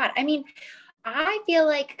my God. I mean, I feel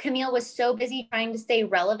like Camille was so busy trying to stay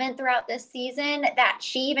relevant throughout this season that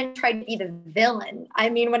she even tried to be the villain.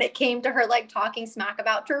 I mean, when it came to her like talking smack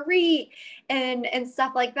about Dorit and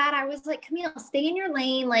stuff like that, I was like, Camille, stay in your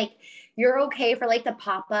lane. Like, you're okay for like the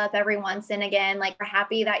pop up every once and again. Like, we're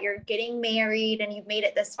happy that you're getting married and you've made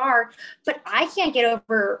it this far. But I can't get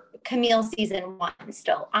over Camille season 1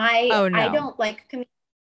 still. I don't like Camille.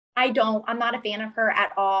 I'm not a fan of her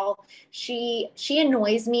at all. She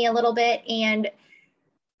annoys me a little bit. And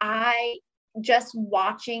I just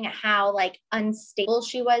watching how like unstable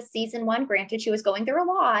she was season 1, granted she was going through a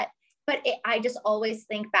lot, but I just always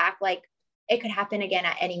think back, like it could happen again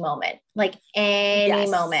at any moment, like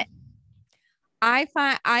any moment. I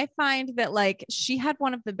find that like she had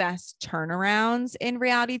one of the best turnarounds in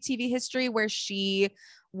reality TV history, where she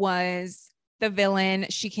was the villain.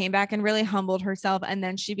 She came back and really humbled herself, and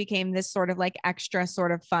then she became this sort of like extra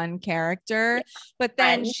sort of fun character. Yeah. But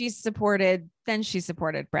then she supported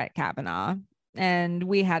Brett Kavanaugh, and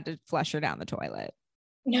we had to flush her down the toilet.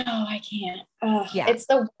 No, I can't. It's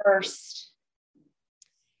the worst.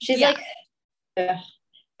 She's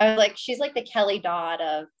she's like the Kelly Dodd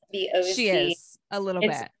of the OC. She is a little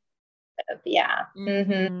bit. Yeah.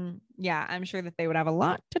 Mm-hmm. Yeah. I'm sure that they would have a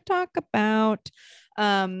lot to talk about.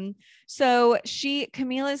 So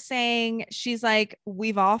Camille is saying, she's like,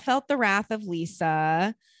 we've all felt the wrath of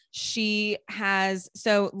Lisa. Lisa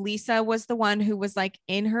was the one who was like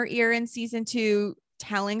in her ear in season 2,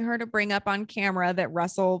 telling her to bring up on camera that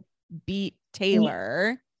Russell beat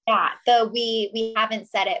Taylor. Yeah. We haven't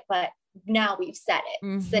said it, but now we've said it.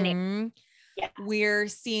 Mm-hmm. Yeah. We're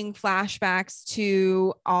seeing flashbacks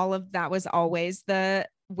to all of that was always the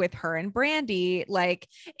with her and Brandy, like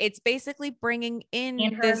it's basically bringing in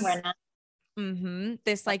And her this, and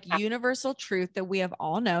this like universal truth that we have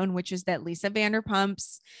all known, which is that Lisa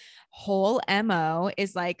Vanderpump's whole MO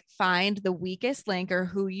is like find the weakest link or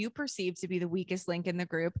who you perceive to be the weakest link in the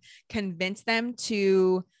group, convince them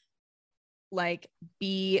to like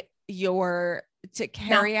be to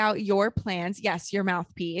carry out your plans. Yes, your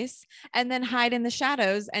mouthpiece, and then hide in the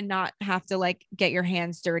shadows and not have to like get your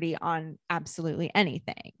hands dirty on absolutely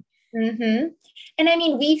anything. Mm-hmm. And I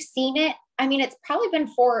mean, we've seen it. I mean, it's probably been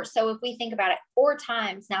so if we think about it, 4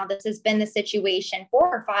 times now, this has been the situation, 4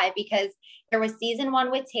 or 5, because there was season 1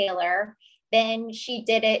 with Taylor. Then she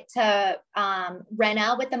did it to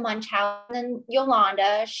Renna with the Munchausen and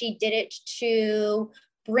Yolanda. She did it to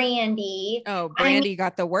Brandy. Oh, Brandy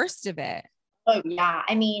got the worst of it. Oh yeah.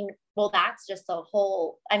 I mean, well, that's just a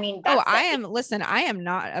whole, I mean, I am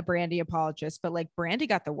not a Brandy apologist, but like Brandy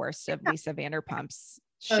got the worst of Lisa Vanderpump's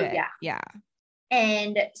shit. Oh, yeah.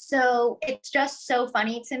 And so it's just so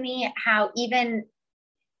funny to me how even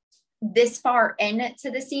this far into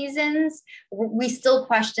the seasons, we still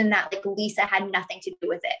question that like Lisa had nothing to do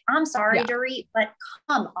with it. I'm sorry, Dorit, but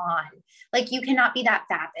come on. Like you cannot be that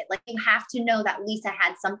vapid. Like you have to know that Lisa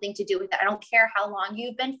had something to do with it. I don't care how long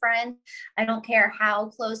you've been friends. I don't care how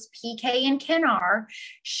close PK and Ken are.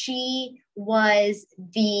 She was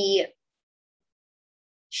the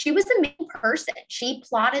main person. She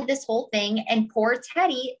plotted this whole thing, and poor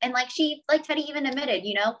Teddy. And like Teddy even admitted,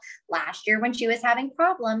 last year when she was having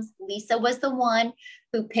problems, Lisa was the one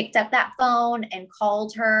who picked up that phone and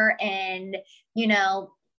called her and,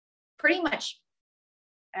 pretty much,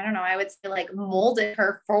 I don't know, I would say like molded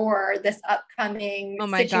her for this upcoming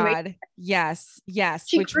situation. God. Yes.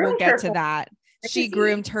 Which we'll get to that. She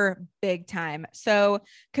groomed her big time. So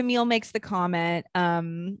Camille makes the comment,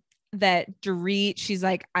 that Dorit, she's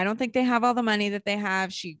like, I don't think they have all the money that they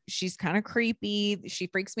have. She's kind of creepy. She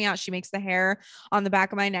freaks me out. She makes the hair on the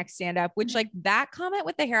back of my neck stand up, which like that comment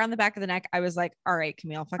with the hair on the back of the neck, I was like, all right,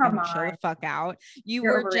 Camille, fucking chill the fuck out.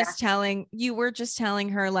 You're just telling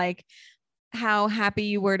her like how happy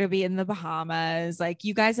you were to be in the Bahamas. Like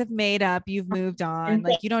you guys have made up, you've moved on.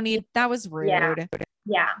 Like you don't need, that was rude.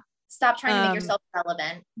 Yeah. Stop trying to make yourself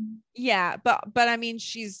relevant. Yeah. But I mean,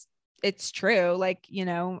 it's true. Like,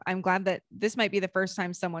 I'm glad that this might be the first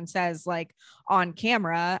time someone says like on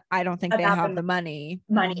camera, I don't think they have the money.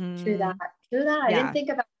 True that. I didn't think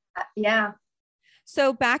about that. Yeah.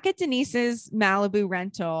 So back at Denise's Malibu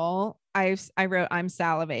rental, I wrote, I'm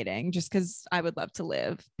salivating just because I would love to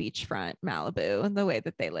live beachfront Malibu and the way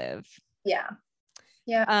that they live. Yeah.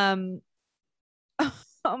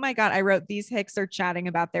 Oh my God. I wrote, these hicks are chatting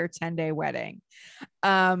about their 10-day wedding.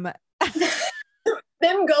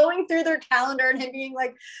 Them going through their calendar and him being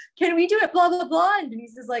like, can we do it? Blah, blah, blah. And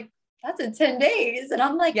Denise is like, that's in 10 days. And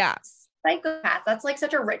I'm like, yeah, psychopath. That's like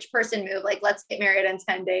such a rich person move. Like, let's get married in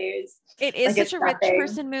 10 days. It is such a rich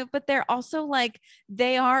person move, but they're also like,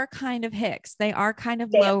 they are kind of hicks. They are kind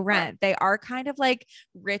of low rent. They are kind of like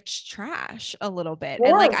rich trash a little bit.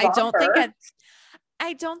 And like,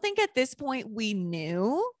 I don't think at this point we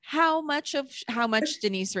knew how much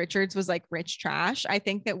Denise Richards was like rich trash. I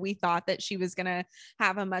think that we thought that she was going to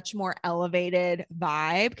have a much more elevated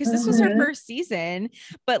vibe because this was her first season,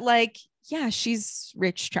 but like, yeah, she's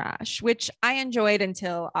rich trash, which I enjoyed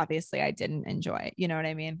until obviously I didn't enjoy, you know what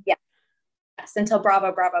I mean? Yeah. Yes. Until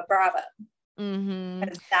Bravo.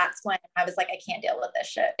 Because that's when I was like, I can't deal with this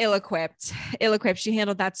shit. Ill-equipped. She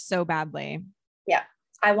handled that so badly. Yeah.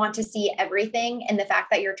 I want to see everything. And the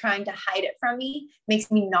fact that you're trying to hide it from me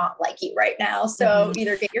makes me not like you right now. So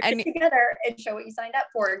either get your shit together and show what you signed up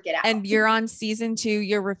for, or get out. And you're on season 2,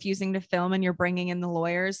 you're refusing to film and you're bringing in the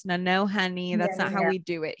lawyers. No, honey, that's not how we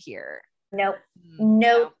do it here. Nope.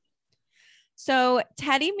 So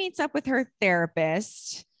Teddy meets up with her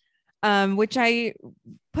therapist, which I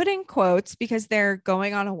put in quotes because they're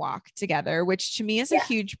going on a walk together, which to me is a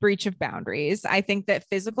huge breach of boundaries. I think that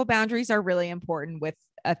physical boundaries are really important with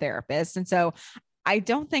a therapist. And so I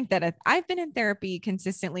don't think that I've been in therapy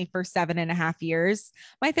consistently for 7.5 years.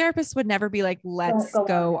 My therapist would never be like, let's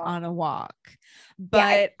go on a walk.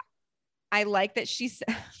 But I like that she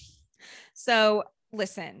said, so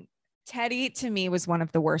listen, Teddy to me was one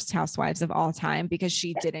of the worst housewives of all time because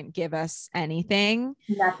she didn't give us anything.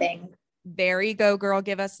 Nothing. Very go girl,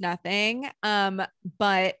 give us nothing.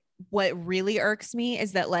 But what really irks me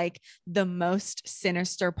is that like the most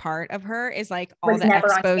sinister part of her is like all the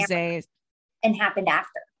exposés and happened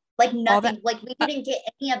after. Like nothing, like we didn't get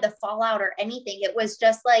any of the fallout or anything. It was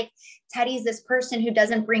just like Teddy's this person who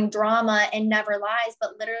doesn't bring drama and never lies,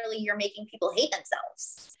 but literally you're making people hate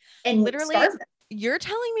themselves and literally you're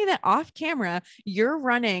telling me that off camera, you're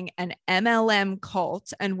running an MLM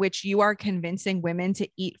cult in which you are convincing women to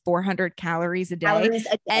eat 400 calories a day,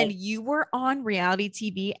 and you were on reality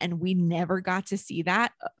TV and we never got to see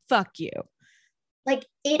that? Fuck you. Like,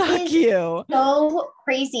 it is so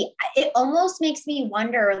crazy. It almost makes me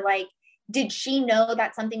wonder, like, did she know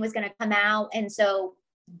that something was going to come out? And so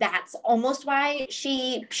that's almost why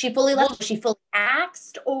she fully left. Was she fully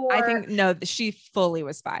axed? Or I think no, she fully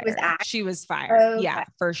was fired. She was fired. Okay. Yeah,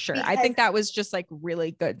 for sure. Because I think that was just like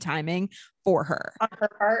really good timing for her on her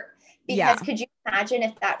part. Because could you imagine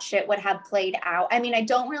if that shit would have played out? I mean, I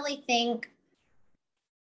don't really think.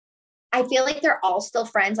 I feel like they're all still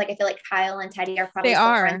friends. Like, I feel like Kyle and Teddy are probably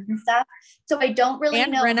still friends and stuff. So I don't really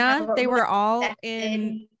know. Rinna, they were all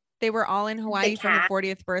in Hawaii for her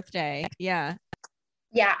 40th birthday. Yeah.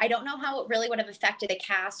 Yeah, I don't know how it really would have affected the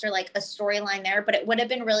cast or like a storyline there, but it would have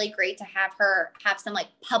been really great to have her have some like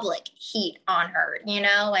public heat on her, you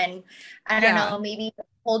know? And I don't know, maybe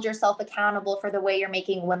hold yourself accountable for the way you're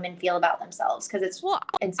making women feel about themselves. Cause it's,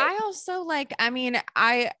 I also like, I mean,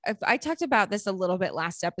 I talked about this a little bit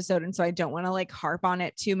last episode, and so I don't want to like harp on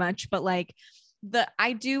it too much, but like,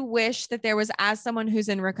 I do wish that there was, as someone who's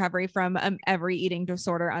in recovery from every eating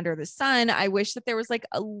disorder under the sun, I wish that there was like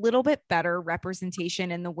a little bit better representation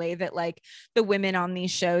in the way that like the women on these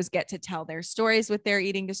shows get to tell their stories with their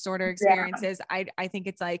eating disorder experiences. I think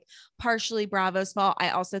it's like partially Bravo's fault. I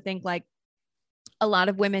also think like a lot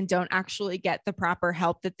of women don't actually get the proper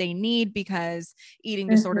help that they need, because eating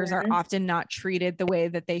disorders are often not treated the way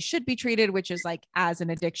that they should be treated, which is like as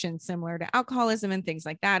an addiction similar to alcoholism and things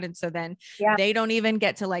like that. And so then they don't even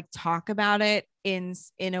get to like talk about it in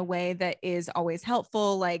a way that is always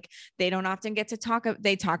helpful. Like, they don't often get to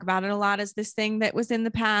they talk about it a lot as this thing that was in the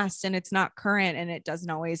past and it's not current, and it doesn't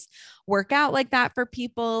always work out like that for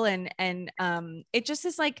people. And it just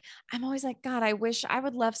is like, I'm always like, God, I wish I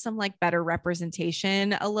would love some like better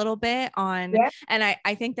representation a little bit on, and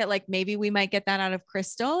I think that like maybe we might get that out of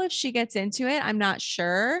Crystal if she gets into it. I'm not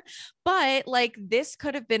sure, but like this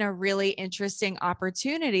could have been a really interesting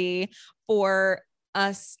opportunity for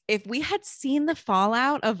us if we had seen the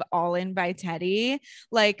fallout of All In by Teddy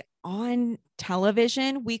like on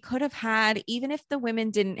television. We could have had, even if the women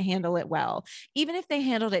didn't handle it well, even if they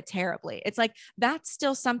handled it terribly, it's like that's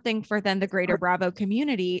still something for then the greater Bravo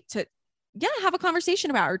community to have a conversation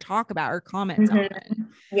about or talk about or comment on.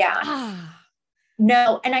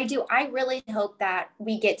 No, and I really hope that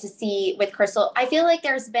we get to see with Crystal. I feel like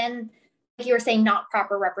there's been, like you were saying, not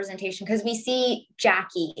proper representation, because we see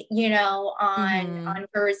Jackie, you know, on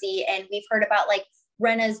Jersey, and we've heard about like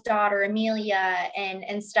Rena's daughter Amelia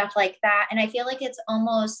and stuff like that, and I feel like it's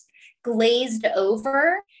almost glazed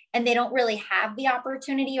over, and they don't really have the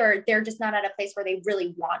opportunity, or they're just not at a place where they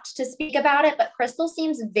really want to speak about it. But Crystal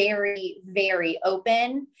seems very, very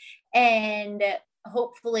open, and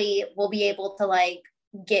hopefully we'll be able to like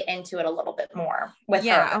get into it a little bit more with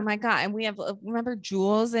her. Oh my God. And we have, remember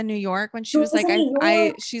Jules in New York when she was like,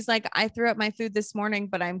 she's like, I threw up my food this morning,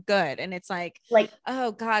 but I'm good. And it's like,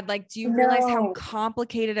 oh God, like, do you realize how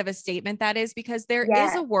complicated of a statement that is? Because there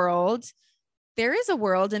is a world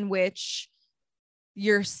in which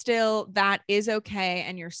you're still, that is okay,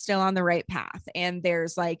 and you're still on the right path, and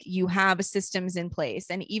there's like, you have systems in place,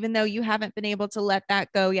 and even though you haven't been able to let that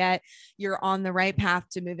go yet, you're on the right path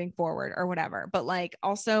to moving forward or whatever. But like,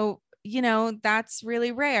 also, you know, that's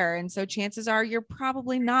really rare, and so chances are you're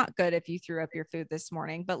probably not good if you threw up your food this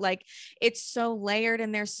morning. But like, it's so layered,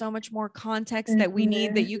 and there's so much more context that we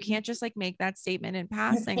need, that you can't just like make that statement in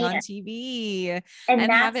passing on TV and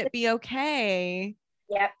have it be okay.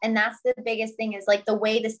 Yep. And that's the biggest thing, is like the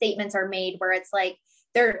way the statements are made, where it's like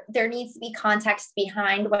there needs to be context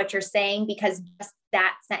behind what you're saying, because just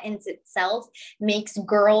that sentence itself makes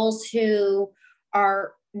girls who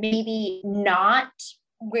are maybe not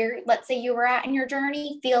where, let's say, you were at in your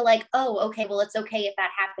journey, feel like, oh, okay, well, it's okay if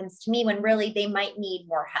that happens to me, when really they might need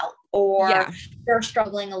more help, or they're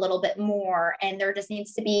struggling a little bit more, and there just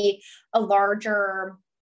needs to be a larger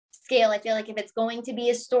scale. I feel like if it's going to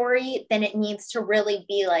be a story, then it needs to really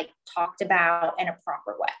be like talked about in a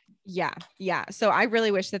proper way. Yeah. So I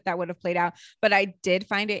really wish that would have played out, but I did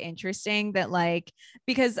find it interesting that like,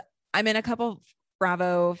 because I'm in a couple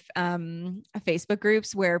Bravo Facebook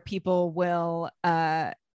groups where people will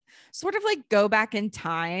sort of like go back in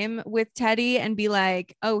time with Teddy and be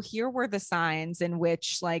like, oh, here were the signs in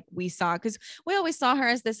which like we saw, because we always saw her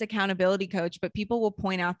as this accountability coach, but people will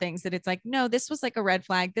point out things that it's like, no, this was like a red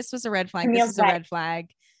flag. This was a red flag. This is a red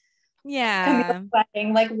flag. Yeah.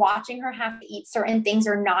 Like watching her have to eat certain things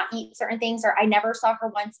or not eat certain things, or I never saw her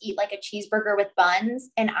once eat like a cheeseburger with buns.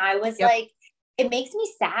 And I was like, it makes me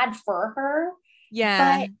sad for her,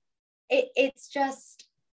 Yeah. But it's just,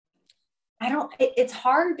 it's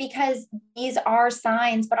hard because these are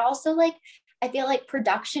signs, but also like, I feel like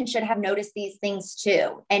production should have noticed these things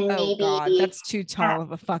too. And Oh maybe God, that's too tall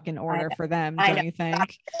of a fucking order for them, I don't know, you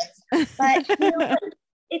think? but you know,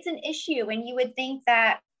 it's an issue. And you would think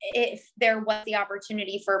that if there was the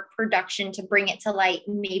opportunity for production to bring it to light,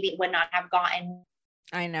 maybe it would not have gotten.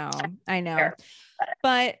 I know.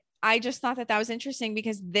 But I just thought that that was interesting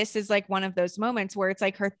because this is like one of those moments where it's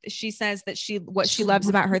like she says that what she loves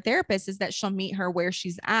about her therapist is that she'll meet her where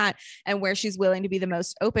she's at and where she's willing to be the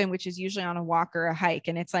most open, which is usually on a walk or a hike.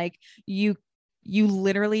 And it's like, you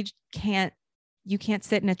literally you can't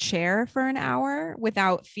sit in a chair for an hour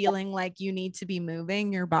without feeling like you need to be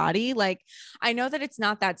moving your body. Like, I know that it's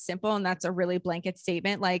not that simple and that's a really blanket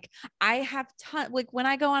statement. Like, I have like when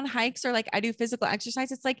I go on hikes or like I do physical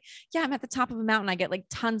exercise, it's like, yeah, I'm at the top of a mountain. I get like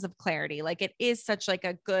tons of clarity. Like, it is such like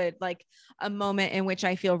a good, like a moment in which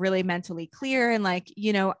I feel really mentally clear. And like,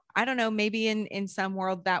 you know, I don't know, maybe in some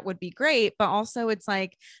world that would be great, but also it's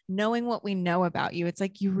like knowing what we know about you. It's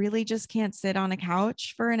like, you really just can't sit on a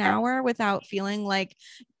couch for an hour without feeling like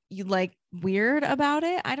you like weird about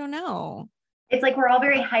it. I don't know. It's like we're all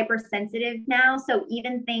very hypersensitive now. So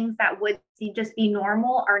even things that would just be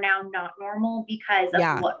normal are now not normal because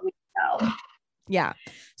of what we know. Yeah.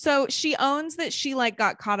 So she owns that she like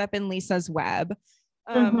got caught up in Lisa's web.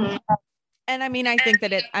 Mm-hmm. And I mean, I think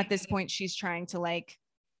that at this point she's trying to like,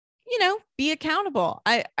 you know, be accountable.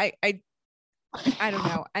 I don't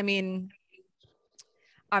know. I mean,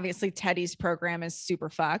 obviously Teddy's program is super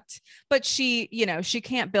fucked, but she, you know, she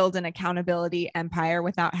can't build an accountability empire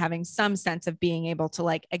without having some sense of being able to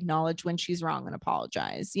like acknowledge when she's wrong and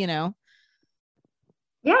apologize, you know?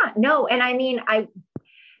 Yeah, no. And I mean,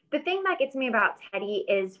 the thing that gets me about Teddy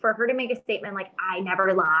is for her to make a statement like, I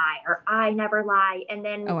never lie, or I never lie. And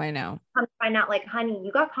then I know. Come to find out like, honey,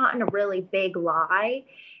 you got caught in a really big lie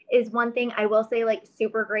is one thing. I will say, like,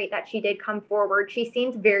 super great that she did come forward. She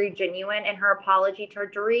seemed very genuine in her apology to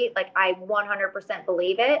Dorit. Like, I 100%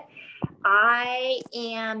 believe it. I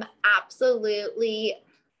am absolutely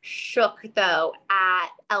shook though at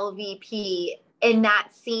LVP in that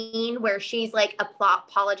scene where she's like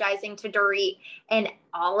apologizing to Dorit and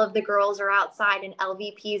all of the girls are outside and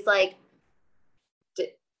LVP's like,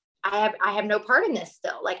 I have no part in this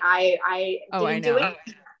still. Like I didn't do it.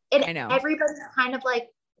 And I know. Everybody's kind of like,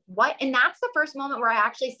 what? And that's the first moment where I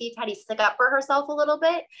actually see Teddy stick up for herself a little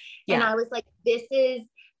bit. Yeah. And I was like, this is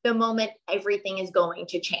the moment everything is going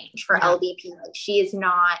to change for LVP. Like she is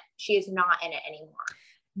not in it anymore.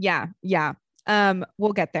 Yeah. Yeah.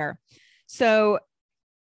 We'll get there. So.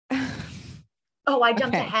 I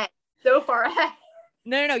jumped ahead. So far ahead.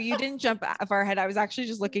 No, you didn't jump far ahead. I was actually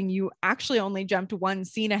just looking. You actually only jumped one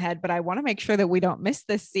scene ahead, but I want to make sure that we don't miss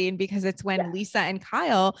this scene because it's when Lisa and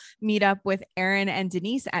Kyle meet up with Aaron and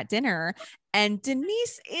Denise at dinner. And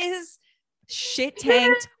Denise is shit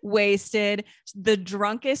tanked, wasted, the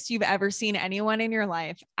drunkest you've ever seen anyone in your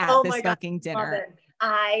life at this fucking dinner.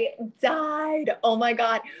 I died. Oh my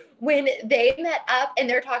God. When they met up and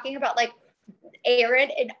they're talking about like Aaron,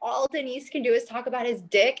 and all Denise can do is talk about his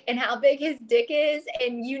dick and how big his dick is.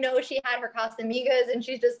 And you know, she had her Casamigos and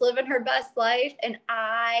she's just living her best life. And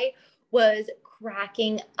I was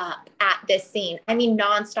cracking up at this scene. I mean,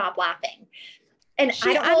 nonstop laughing. And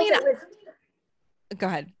I don't know if it was. Go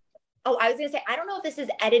ahead. Oh, I was going to say, I don't know if this is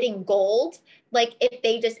editing gold, like if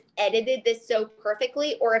they just edited this so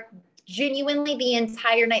perfectly, or if genuinely the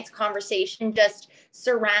entire night's conversation just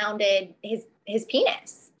surrounded his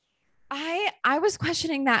penis. I was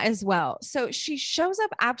questioning that as well. So she shows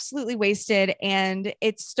up absolutely wasted and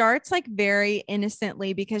it starts like very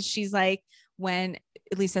innocently because she's like, when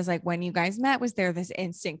Lisa's like, when you guys met, was there this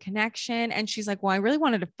instant connection? And she's like, well, I really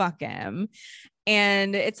wanted to fuck him.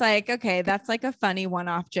 And it's like, okay, that's like a funny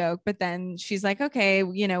one-off joke. But then she's like, okay,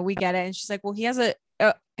 you know, we get it. And she's like, well, he has a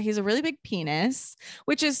really big penis,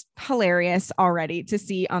 which is hilarious already to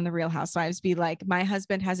see on the Real Housewives be like, my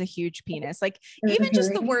husband has a huge penis. Like even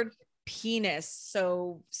just the word penis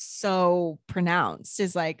so pronounced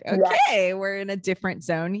is like, okay, we're in a different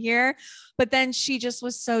zone here. But then she just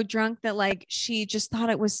was so drunk that like she just thought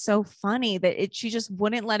it was so funny that she just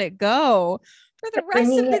wouldn't let it go for the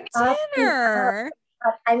rest of the dinner.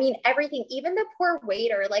 I mean, everything, even the poor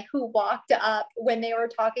waiter, like who walked up when they were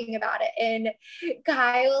talking about it, and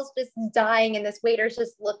Kyle's just dying and this waiter's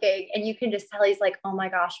just looking, and you can just tell he's like, oh my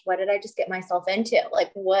gosh, what did I just get myself into? Like,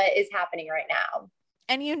 what is happening right now?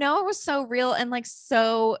 And you know, it was so real and like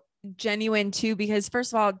so genuine too, because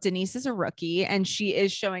first of all, Denise is a rookie and she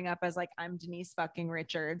is showing up as like, I'm Denise fucking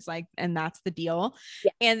Richards, like, and that's the deal.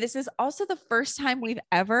 Yeah. And this is also the first time we've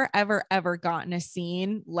ever gotten a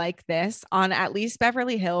scene like this on at least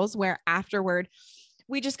Beverly Hills, where afterward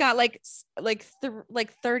we just got like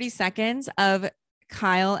 30 seconds of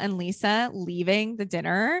Kyle and Lisa leaving the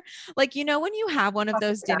dinner. Like, you know, when you have one of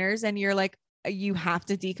those dinners and you're like, you have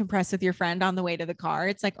to decompress with your friend on the way to the car.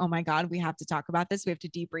 It's like, oh my God, we have to talk about this. We have to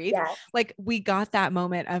debrief. Yes. Like we got that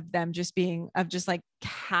moment of them just like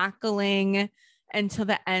cackling until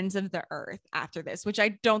the ends of the earth after this, which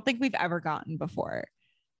I don't think we've ever gotten before.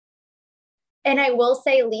 And I will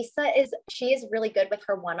say she is really good with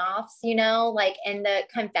her one-offs, you know, like in the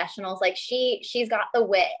confessionals, like she's got the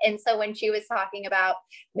wit. And so when she was talking about,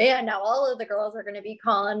 man, now all of the girls are going to be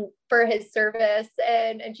calling for his service,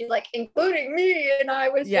 and she's like, including me. And I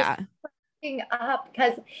was just cracking up,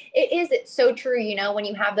 because it's so true. You know, when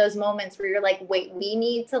you have those moments where you're like, wait, we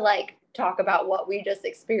need to like talk about what we just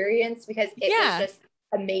experienced, because it was just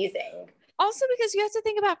amazing. Also, because you have to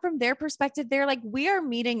think about from their perspective, they're like, we are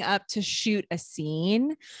meeting up to shoot a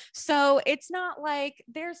scene. So it's not like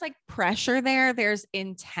there's like pressure there. There's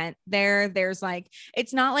intent there. There's like,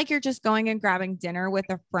 it's not like you're just going and grabbing dinner with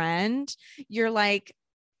a friend. You're like,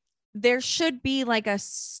 there should be like a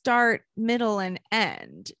start, middle, and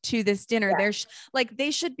end to this dinner. Yeah. There's like,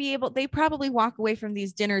 they probably walk away from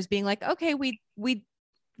these dinners being like, okay, we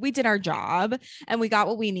did our job and we got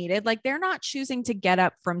what we needed. Like they're not choosing to get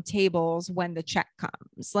up from tables when the check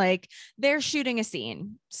comes. Like they're shooting a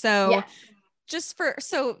scene. So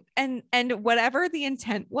and whatever the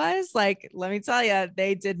intent was, like, let me tell you,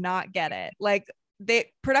 they did not get it. Like the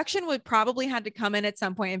production would probably had to come in at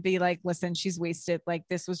some point and be like, listen, she's wasted. Like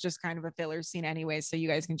this was just kind of a filler scene anyway. So you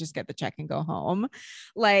guys can just get the check and go home.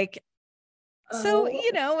 Like, so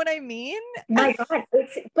you know what I mean? My God.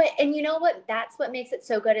 And you know what? That's what makes it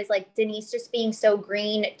so good, is like Denise just being so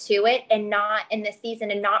green to it, and not in the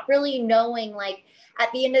season, and not really knowing, like, at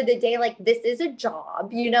the end of the day, like this is a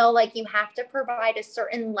job, you know, like you have to provide a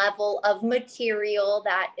certain level of material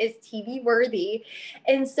that is TV worthy.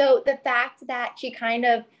 And so the fact that she kind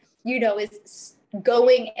of, you know, is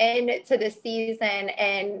going into the season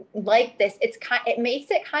and like this, it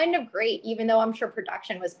makes it kind of great, even though I'm sure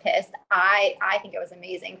production was pissed. I think it was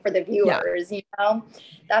amazing for the viewers, you know.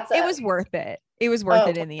 It was worth it. It was worth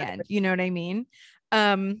it in the end. You know what I mean?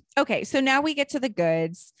 Okay, so now we get to the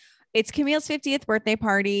goods. It's Camille's 50th birthday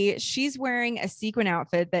party. She's wearing a sequin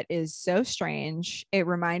outfit that is so strange. It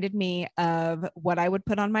reminded me of what I would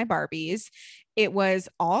put on my Barbies. It was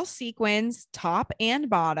all sequins, top and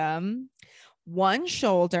bottom, one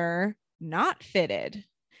shoulder, not fitted.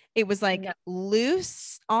 It was like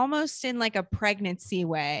loose, almost in like a pregnancy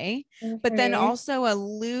way, but then also a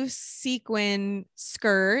loose sequin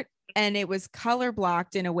skirt. And it was color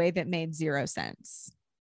blocked in a way that made zero sense.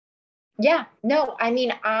 Yeah, no, I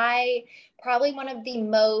mean, probably one of the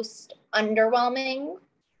most underwhelming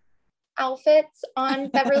outfits on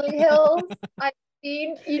Beverly Hills I've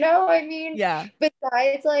seen, you know, I mean,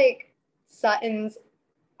 besides like Sutton's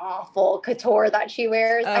awful couture that she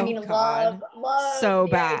wears. I mean, love so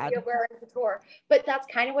bad wearing couture, but that's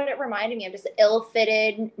kind of what it reminded me of, just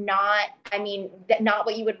ill-fitted, not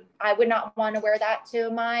what I would not want to wear that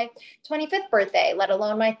to my 25th birthday, let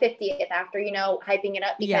alone my 50th, after, you know, hyping it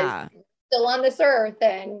up because still on this earth.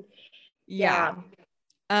 And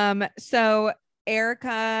so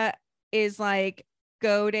Erica is like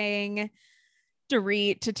goading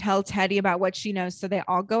Dorit to tell Teddy about what she knows. So they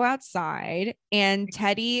all go outside and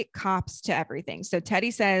Teddy cops to everything. So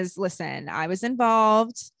Teddy says, listen, I was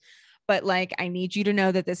involved, but like, I need you to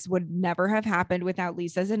know that this would never have happened without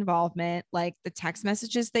Lisa's involvement. Like the text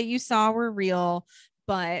messages that you saw were real,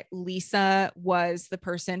 but Lisa was the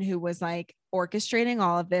person who was like orchestrating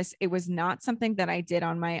all of this. It was not something that I did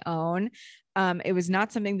on my own. It was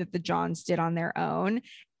not something that the Johns did on their own.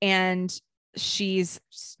 And she's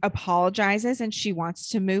apologizes and she wants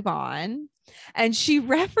to move on. And she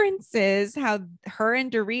references how her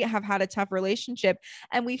and Dorit have had a tough relationship.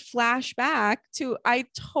 And we flash back to, I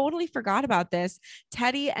totally forgot about this,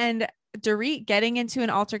 Teddy and Dorit getting into an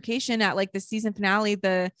altercation at like the season finale,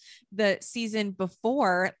 the season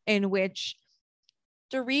before, in which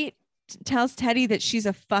Dorit tells Teddy that she's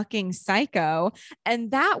a fucking psycho.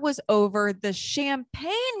 And that was over the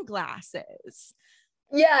champagne glasses.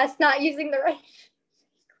 Yes, not using the right.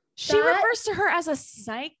 She refers to her as a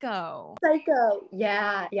psycho.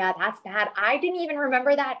 Yeah, that's bad. I didn't even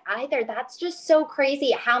remember that either. That's just so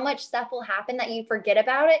crazy how much stuff will happen that you forget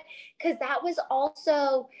about it. Because that was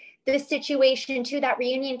also the situation too. That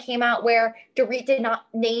reunion came out where Dorit did not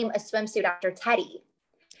name a swimsuit after Teddy.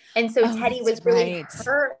 And so Teddy was really right.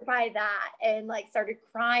 hurt by that and like started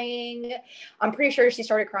crying. I'm pretty sure she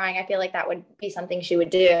started crying. I feel like that would be something she would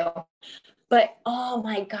do. But oh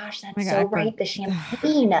my gosh, that's so right. The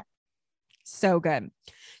champagne. So good.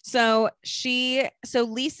 So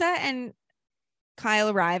Lisa and Kyle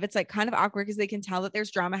arrive. It's like kind of awkward because they can tell that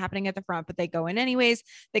there's drama happening at the front, but they go in anyways.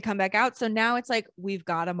 They come back out. So now it's like, we've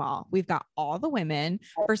got them all. We've got all the women.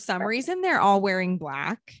 For some reason, they're all wearing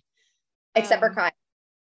black. Except for Kyle.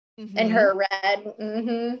 And her red.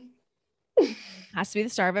 Has to be the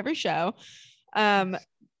star of every show.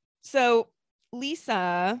 So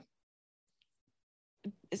Lisa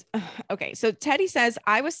is okay. So Teddy says,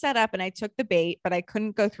 I was set up and I took the bait, but I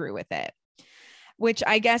couldn't go through with it, which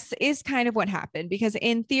I guess is kind of what happened, because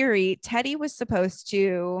in theory, Teddy was supposed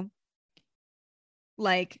to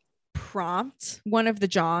like prompt one of the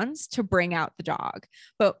Johns to bring out the dog,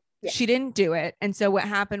 but she didn't do it. And so what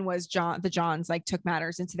happened was the Johns like took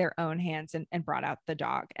matters into their own hands and brought out the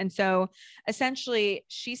dog. And so essentially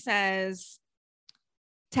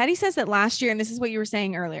Teddy says that last year, and this is what you were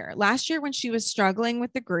saying earlier, last year when she was struggling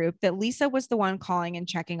with the group, that Lisa was the one calling and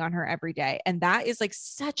checking on her every day. And that is like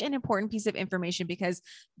such an important piece of information, because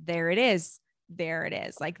there it is.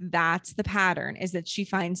 Like, that's the pattern, is that she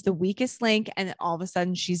finds the weakest link and all of a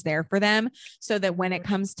sudden she's there for them, so that when it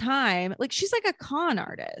comes time, like, she's like a con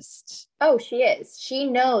artist. Oh, she is. She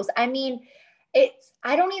knows. I mean,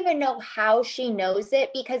 I don't even know how she knows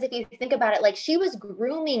it, because if you think about it, like, she was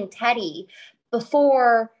grooming Teddy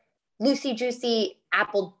before Lucy Juicy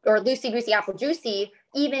Apple Juicy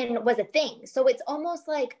even was a thing. So it's almost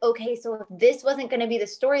like, okay, so if this wasn't going to be the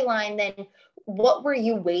storyline, then what were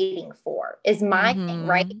you waiting for is my thing,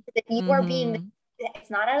 right? If you are being, it's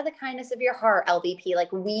not out of the kindness of your heart, LVP.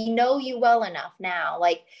 Like, we know you well enough now.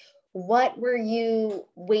 Like, what were you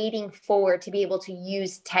waiting for to be able to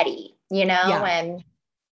use Teddy, you know? Yeah.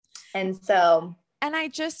 And so. And I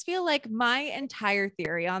just feel like my entire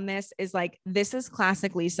theory on this is like, this is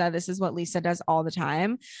classic Lisa. This is what Lisa does all the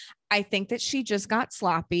time. I think that she just got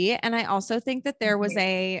sloppy. And I also think that there was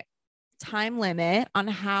a time limit on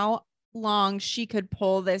how long she could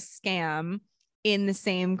pull this scam in the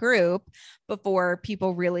same group before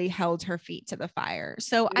people really held her feet to the fire.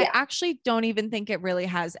 So I actually don't even think it really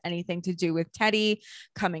has anything to do with Teddy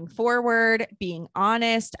coming forward, being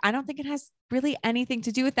honest. I don't think it has really anything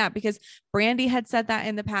to do with that, because Brandy had said that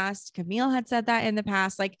in the past. Camille had said that in the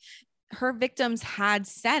past. Like, her victims had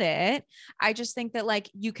said it. I just think that, like,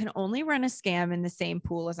 you can only run a scam in the same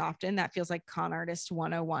pool as often. That feels like con artist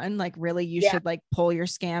 101. Like, really, you should like pull your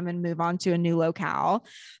scam and move on to a new locale.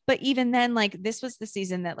 But even then, like, this was the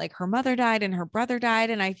season that like her mother died and her brother died.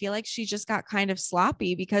 And I feel like she just got kind of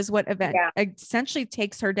sloppy, because what essentially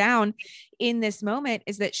takes her down in this moment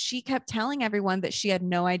is that she kept telling everyone that she had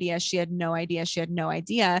no idea.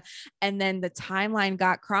 And then the timeline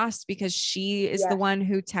got crossed, because she is the one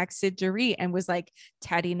who texted Dorit and was like,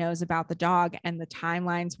 Teddy knows about the dog, and the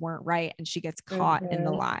timelines weren't right. And she gets caught in the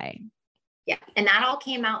lie. Yeah. And it all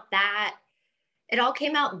came out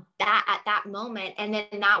at that moment. And then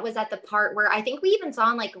that was at the part where I think we even saw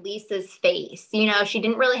on like Lisa's face, you know, she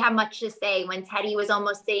didn't really have much to say when Teddy was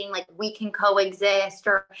almost saying like, we can coexist,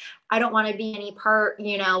 or I don't want to be any part,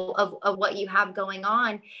 you know, of what you have going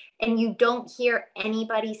on. And you don't hear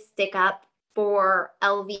anybody stick up for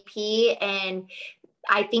LVP. And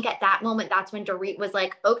I think at that moment, that's when Dorit was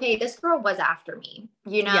like, okay, this girl was after me,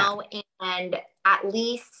 you know, and at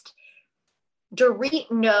least Dorit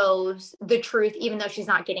knows the truth, even though she's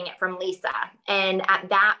not getting it from Lisa. And at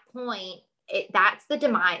that point, that's the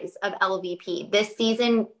demise of LVP. This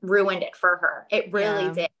season ruined it for her. It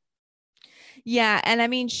really did. Yeah. And I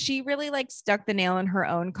mean, she really like stuck the nail in her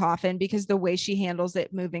own coffin, because the way she handles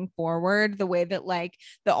it moving forward, the way that like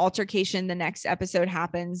the altercation the next episode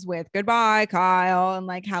happens with goodbye, Kyle, and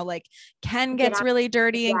like how like Ken gets really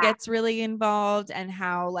dirty and gets really involved, and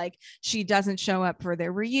how like she doesn't show up for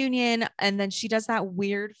their reunion. And then she does that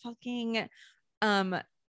weird fucking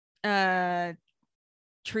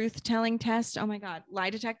truth telling test. Oh my God.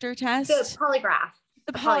 Lie detector test. The polygraph.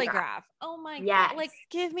 The polygraph. Oh my God. Like,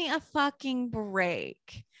 give me a fucking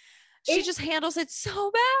break. She just handles it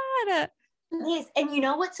so bad. Yes. And you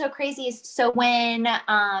know what's so crazy is, so when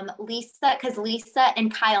because Lisa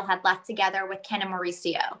and Kyle had left together with Ken and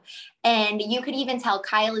Mauricio, and you could even tell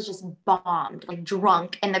Kyle is just bombed, like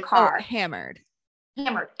drunk in the car. Oh, hammered.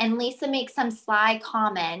 And Lisa makes some sly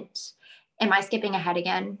comment. Am I skipping ahead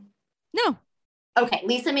again? No. Okay,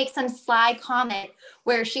 Lisa makes some sly comment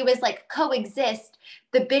where she was like, coexist,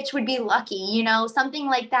 the bitch would be lucky, you know, something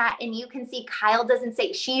like that. And you can see Kyle doesn't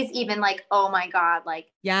say, she's even like, oh my God, like,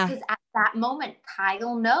 because at that moment,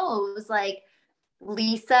 Kyle knows, like,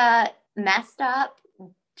 Lisa messed up.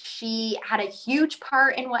 She had a huge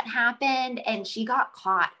part in what happened and she got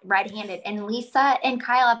caught red-handed. And Lisa and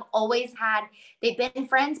Kyle have always they've been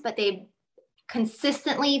friends, but they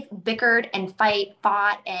consistently bickered and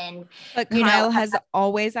fought. And, but Kyle has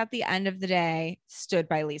always, at the end of the day, stood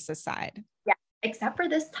by Lisa's side. Yeah. Except for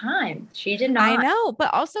this time. She did not. I know,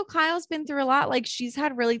 but also Kyle's been through a lot. Like she's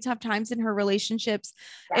had really tough times in her relationships,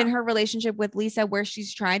 in her relationship with Lisa, where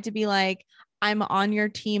she's tried to be like, I'm on your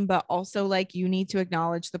team, but also like you need to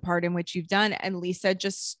acknowledge the part in which you've done. And Lisa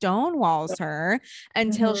just stonewalls her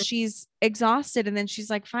until she's exhausted. And then she's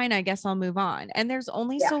like, fine, I guess I'll move on. And there's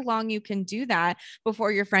only so long you can do that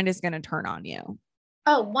before your friend is going to turn on you.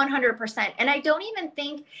 Oh, 100%. And I don't even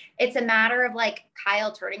think it's a matter of like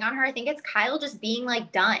Kyle turning on her. I think it's Kyle just being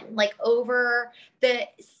like done, like over the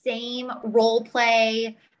same role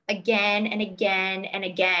play again and again and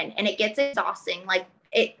again. And it gets exhausting. Like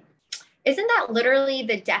isn't that literally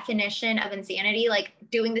the definition of insanity? Like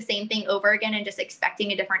doing the same thing over again and just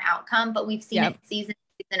expecting a different outcome. But we've seen it season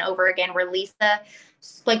over again where Lisa,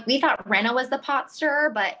 like we thought Renna was the pot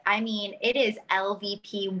stirrer, but I mean, it is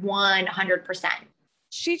LVP 100%.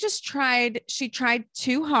 She tried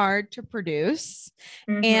too hard to produce.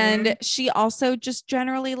 And she also just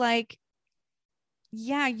generally like,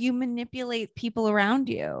 you manipulate people around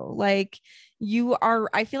you. Like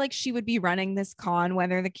I feel like she would be running this con,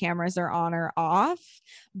 whether the cameras are on or off,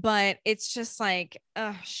 but it's just like,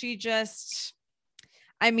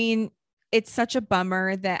 it's such a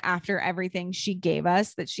bummer that after everything she gave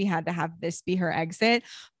us that she had to have this be her exit.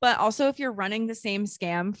 But also if you're running the same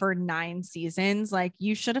scam for 9 seasons, like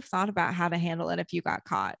you should have thought about how to handle it if you got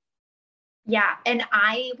caught. Yeah. And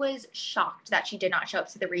I was shocked that she did not show up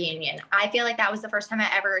to the reunion. I feel like that was the first time I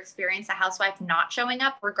ever experienced a housewife not showing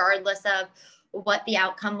up, regardless of what the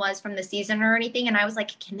outcome was from the season or anything. And I was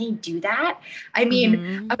like, can they do that? I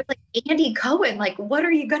mean, I was like, Andy Cohen, like, what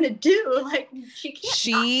are you going to do? Like, she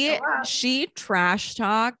can't. She trash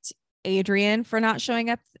talked Adrian for not showing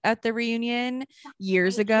up at the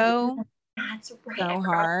years ago. That's right. So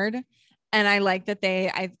hard. And I like that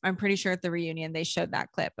I'm pretty sure at the reunion, they showed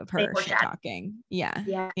that clip of her shit talking. Yeah.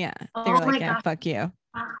 They were like, yeah, fuck you.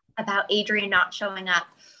 About Adrian not showing up.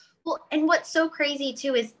 Well, and what's so crazy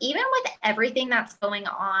too, is even with everything that's going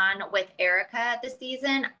on with Erica this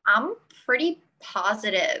season, I'm pretty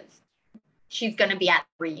positive she's going to be at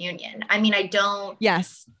the reunion. I mean, I don't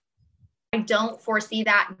foresee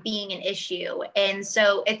that being an issue. And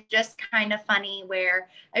so it's just kind of funny where,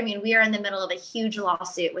 I mean, we are in the middle of a huge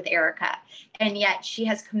lawsuit with Erica, and yet she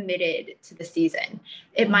has committed to the season.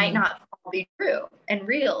 It might not all be true and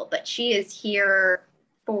real, but she is here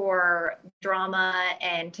for drama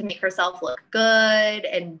and to make herself look good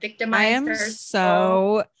and victimize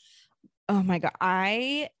herself. Oh my God.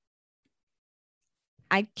 I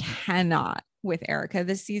cannot with Erica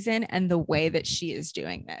this season and the way that she is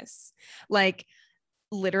doing this. Like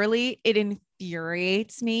literally it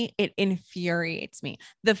infuriates me.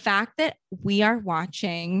 The fact that we are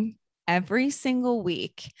watching every single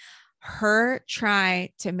week her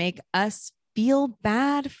try to make us feel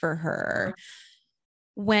bad for her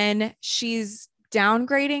when she's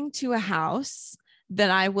downgrading to a house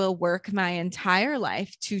that I will work my entire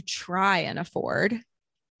life to try and afford.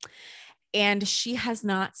 And she has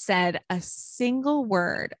not said a single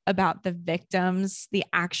word about the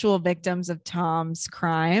actual victims of Tom's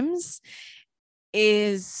crimes.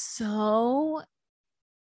 Is so,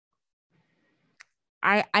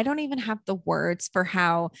 I don't even have the words for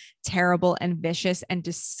how terrible and vicious and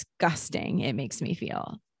disgusting it makes me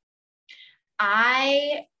feel.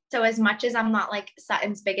 So as much as I'm not like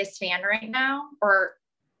Sutton's biggest fan right now,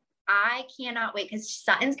 I cannot wait, because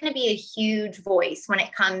Sutton's going to be a huge voice when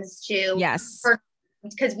it comes to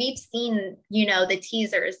because we've seen, the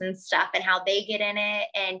teasers and stuff and how they get in it.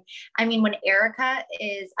 And I mean, when Erica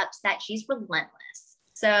is upset, she's relentless.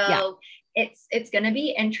 So it's going to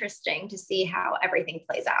be interesting to see how everything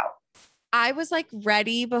plays out. I was like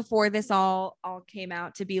ready before this all came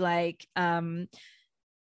out to be like,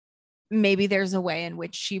 maybe there's a way in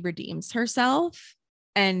which she redeems herself.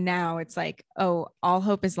 And now it's like, oh, all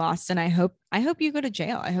hope is lost. And I hope you go to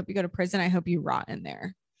jail. I hope you go to prison. I hope you rot in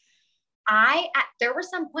there. There were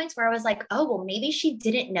some points where I was like, oh, well, maybe she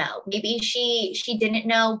didn't know. Maybe she didn't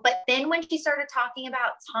know. But then when she started talking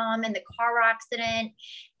about Tom and the car accident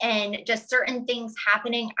and just certain things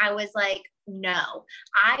happening, I was like, no,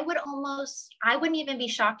 I wouldn't even be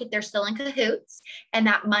shocked if they're still in cahoots and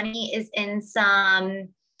that money is in some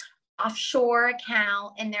offshore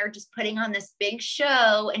account and they're just putting on this big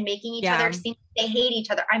show and making each other seem like they hate each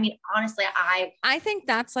other. I mean, honestly, I think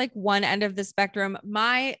that's like one end of the spectrum.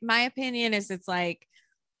 My opinion is it's like,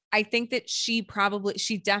 I think that she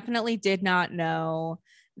definitely did not know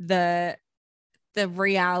the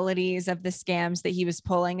realities of the scams that he was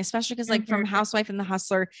pulling, especially because like from Housewife and The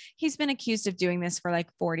Hustler, he's been accused of doing this for like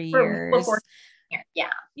 40 years.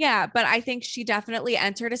 Yeah. But I think she definitely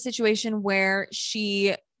entered a situation where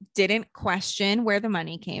she didn't question where the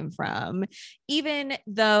money came from, even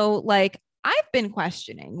though like I've been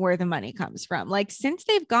questioning where the money comes from. Like since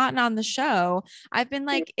they've gotten on the show, I've been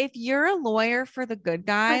like, if you're a lawyer for the good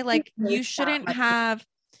guy, like you shouldn't have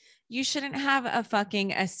a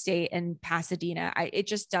fucking estate in Pasadena. It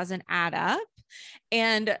just doesn't add up.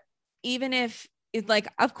 And even if it's like,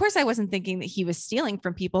 of course I wasn't thinking that he was stealing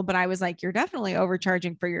from people, but I was like, you're definitely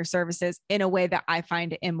overcharging for your services in a way that I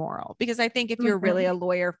find immoral, because I think if you're really a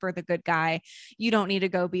lawyer for the good guy, you don't need to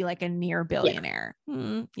go be like a near billionaire.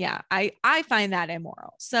 I find that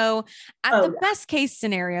immoral. So at the best case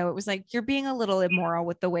scenario, it was like, you're being a little immoral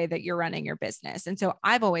with the way that you're running your business. And so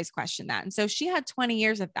I've always questioned that. And so she had 20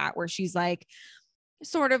 years of that where she's like,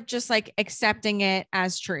 sort of just like accepting it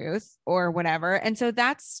as truth or whatever. And so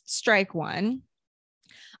that's strike one.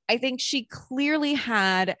 I think she clearly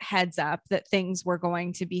had heads up that things were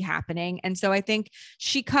going to be happening. And so I think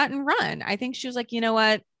she cut and run. I think she was like, you know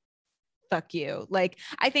what? Fuck you. Like,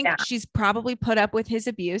 I think she's probably put up with his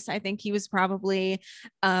abuse. I think he was probably,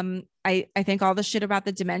 I think all the shit about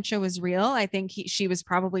the dementia was real. I think she was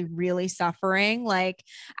probably really suffering like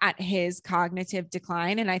at his cognitive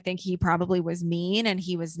decline. And I think he probably was mean and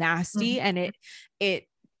he was nasty, and it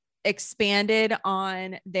expanded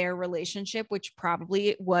on their relationship, which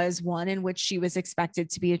probably was one in which she was expected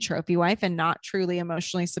to be a trophy wife and not truly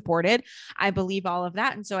emotionally supported. I believe all of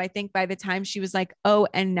that. And so I think by the time she was like, oh,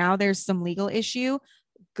 and now there's some legal issue,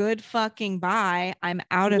 good fucking bye. I'm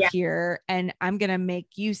out of here and I'm going to make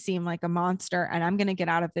you seem like a monster and I'm going to get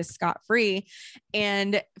out of this scot-free.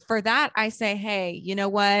 And for that, I say, hey, you know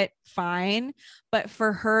what? Fine. But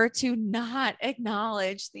for her to not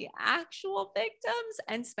acknowledge the actual victims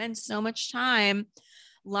and spend so much time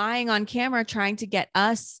lying on camera trying to get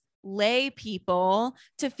us lay people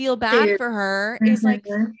to feel bad for her is like,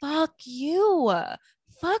 fuck you.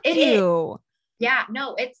 Fuck you. Yeah,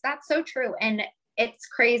 no, that's so true. And it's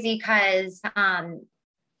crazy because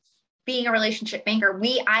being a relationship banker,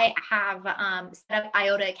 I have set up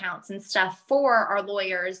IOTA accounts and stuff for our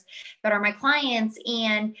lawyers that are my clients,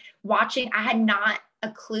 and watching, I had not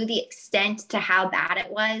a clue the extent to how bad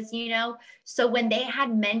it was, you know? So when they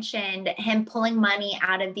had mentioned him pulling money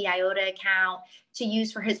out of the IOTA account to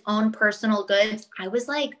use for his own personal goods, I was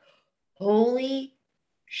like, holy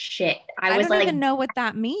shit. I don't even know what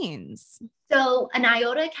that means. So an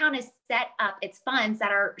IOTA account is set up, it's funds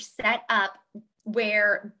that are set up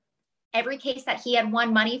where every case that he had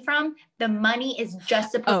won money from, the money is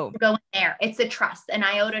just supposed to go in there. It's a trust, an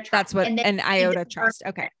IOTA trust. That's what an IOTA trust.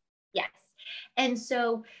 Okay. Yes. And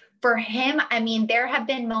so for him, I mean, there have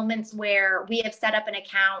been moments where we have set up an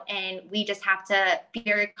account and we just have to be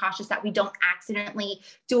very cautious that we don't accidentally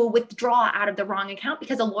do a withdrawal out of the wrong account,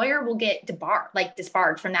 because a lawyer will get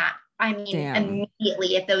disbarred from that. I mean,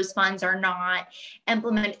 immediately if those funds are not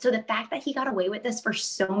implemented. So the fact that he got away with this for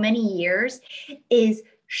so many years is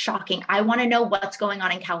shocking. I want to know what's going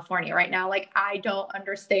on in California right now. Like, I don't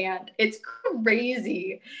understand. It's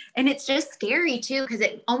crazy. And it's just scary too, because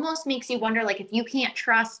it almost makes you wonder, like, if you can't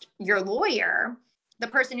trust your lawyer, the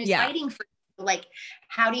person who's fighting for you, like,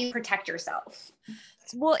 how do you protect yourself?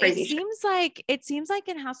 Well, it seems like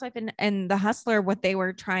in Housewife and The Hustler, what they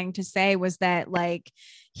were trying to say was that like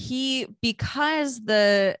because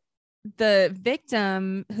the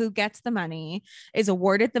victim who gets the money is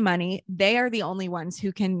awarded the money, they are the only ones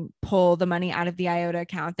who can pull the money out of the IOTA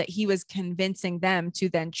account, that he was convincing them to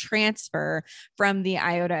then transfer from the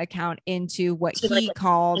IOTA account into what he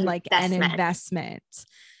called like an investment.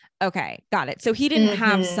 Okay, got it. So he didn't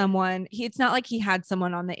have someone, it's not like he had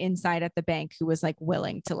someone on the inside at the bank who was like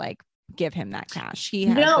willing to like give him that cash. He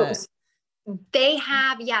had they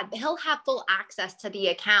have, he'll have full access to the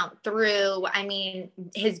account through, I mean,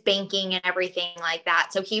 his banking and everything like that.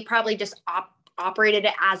 So he probably just operated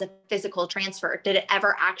it as a physical transfer. Did it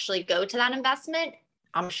ever actually go to that investment?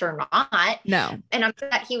 I'm sure not. No. And I'm sure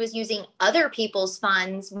that he was using other people's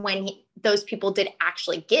funds when those people did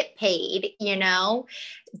actually get paid, you know,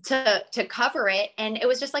 to cover it. And it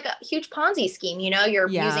was just like a huge Ponzi scheme, you know, you're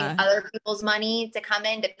using other people's money to come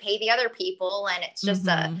in to pay the other people. And it's just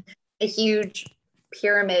a huge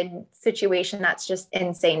pyramid situation that's just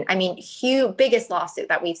insane. I mean, biggest lawsuit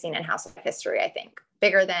that we've seen in Housewife history, I think.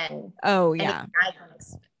 Bigger than anything I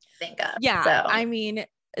can think of. Yeah. So. I mean,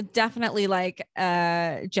 definitely like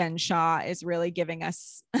Jen Shaw is really giving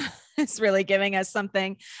us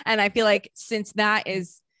something. And I feel like since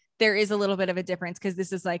there is a little bit of a difference because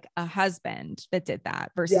this is like a husband that did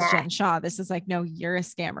that versus Jen Shaw. This is like, no, you're a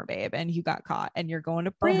scammer, babe, and you got caught and you're going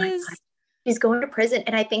to prison. She's going to prison.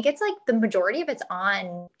 And I think it's like the majority of it's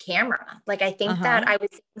on camera. Like, I think that I was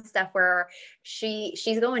seeing stuff where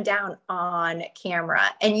she's going down on camera,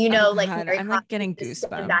 and like I'm like getting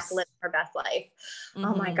goosebumps. Back living her best life. Mm-hmm.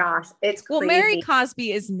 Oh my gosh. It's crazy. Well, Mary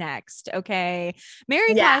Cosby is next. Okay.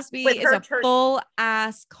 Mary Cosby is a full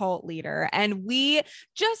ass cult leader. And we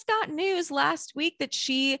just got news last week that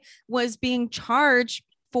she was being charged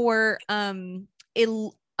for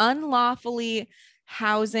unlawfully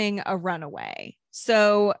housing a runaway.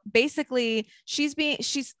 So basically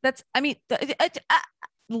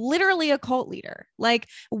literally a cult leader. Like,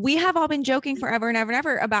 we have all been joking forever and ever and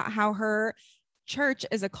ever about how her church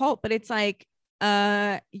is a cult, but it's like,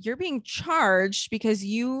 you're being charged because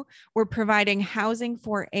you were providing housing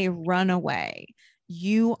for a runaway.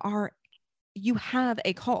 You have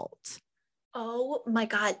a cult. Oh my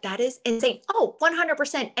God, that is insane. Oh,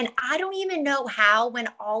 100%. And I don't even know how, when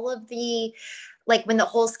when the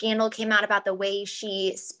whole scandal came out about the way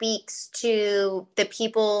she speaks to the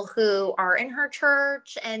people who are in her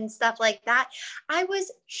church and stuff like that, I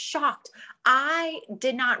was shocked. I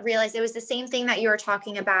did not realize it was the same thing that you were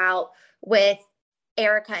talking about with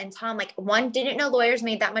Erica and Tom. Like, one, didn't know lawyers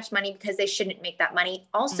made that much money because they shouldn't make that money.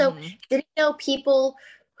 Also, didn't know people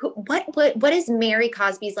who, what is Mary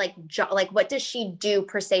Cosby's job? Like, what does she do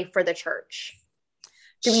per se for the church?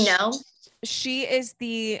 Do we know? She is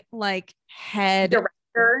the head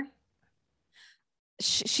director.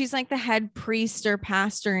 She's like the head priest or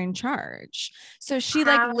pastor in charge. So she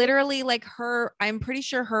literally I'm pretty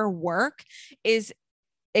sure her work is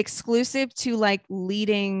exclusive to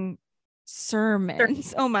leading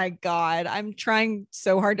sermons. Oh my God. I'm trying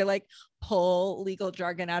so hard to pull legal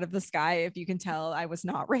jargon out of the sky. If you can tell, I was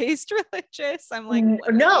not raised religious. I'm like,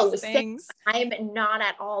 no, things. I'm not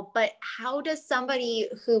at all. But how does somebody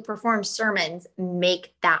who performs sermons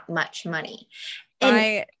make that much money?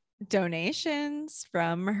 By donations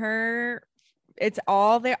from her. It's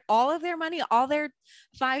all of their money, all their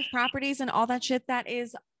 5 properties and all that shit. That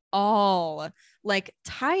is all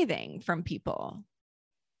tithing from people.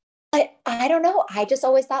 I don't know. I just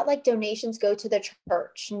always thought donations go to the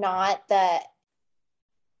church, not the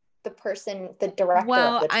person, the director.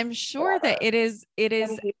 Well, I'm sure that it is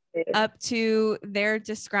up to their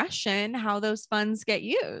discretion how those funds get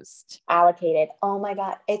used. Allocated. Oh my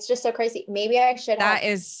God. It's just so crazy. Maybe I should That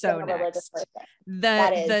is so next.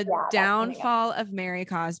 The downfall of Mary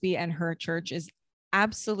Cosby and her church is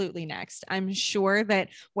absolutely next. I'm sure that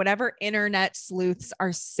whatever internet sleuths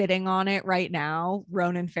are sitting on it right now,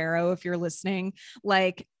 Ronan Farrow, if you're listening,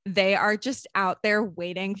 they are just out there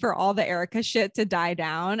waiting for all the Erica shit to die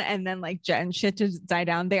down and then Jen shit to die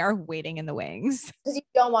down. They are waiting in the wings. Because you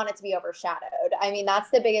don't want it to be overshadowed. I mean, that's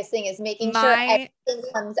the biggest thing, is making sure everything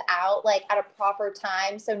comes out at a proper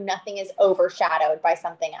time so nothing is overshadowed by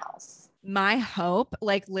something else. My hope,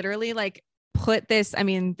 literally, put this, I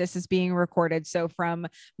mean, this is being recorded. So from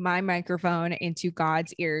my microphone into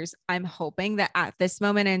God's ears, I'm hoping that at this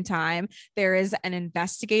moment in time, there is an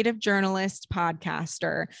investigative journalist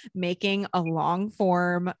podcaster making a long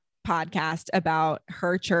form podcast about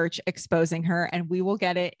her church, exposing her, and we will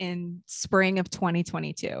get it in spring of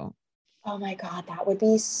 2022. Oh my God, that would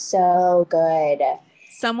be so good.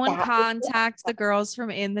 Someone contact the girls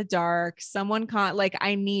from In the Dark. Someone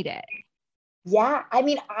I need it. Yeah. I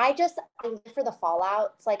mean, I live for the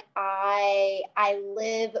fallout. It's I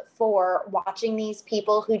live for watching these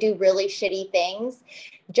people who do really shitty things.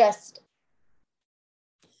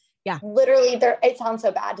 Literally it sounds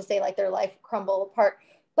so bad to say their life crumble apart,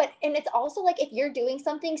 and it's also if you're doing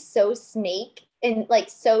something so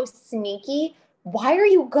so sneaky, why are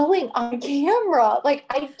you going on camera?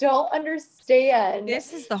 I don't understand.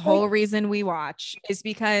 This is the whole reason we watch, is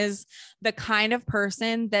because the kind of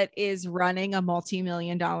person that is running a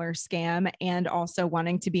multi-million-dollar scam and also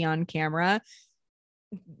wanting to be on camera,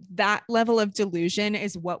 that level of delusion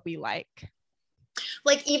is what we like.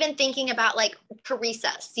 Even thinking about Teresa,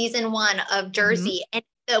 season 1 of Jersey, and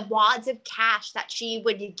the wads of cash that she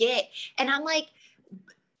would get. And I'm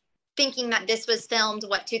thinking that this was filmed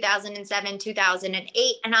 2007,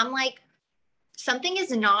 2008, and I'm something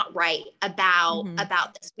is not right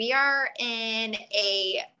about this. We are in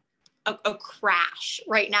a a crash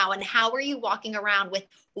right now. And how are you walking around with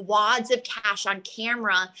wads of cash on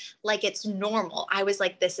camera like it's normal? I was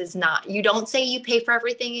like, this is not, you don't say you pay for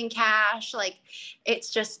everything in cash. Like,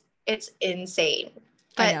 it's insane.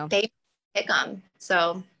 But they pick them.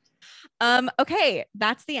 So okay,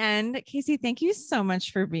 that's the end. Casey, thank you so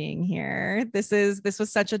much for being here. This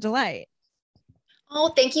was such a delight.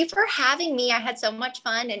 Oh, thank you for having me. I had so much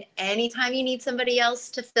fun. And anytime you need somebody else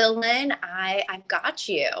to fill in, I've got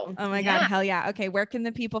you. Oh my God. Hell yeah. Okay. Where can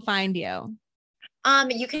the people find you?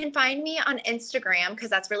 You can find me on Instagram because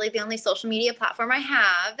that's really the only social media platform I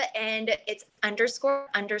have. And it's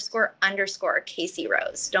 ___ Casey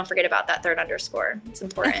Rose. Don't forget about that third underscore. It's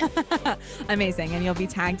important. Amazing. And you'll be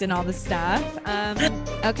tagged in all the stuff.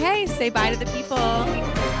 Okay. Say bye to the people.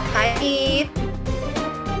 Bye.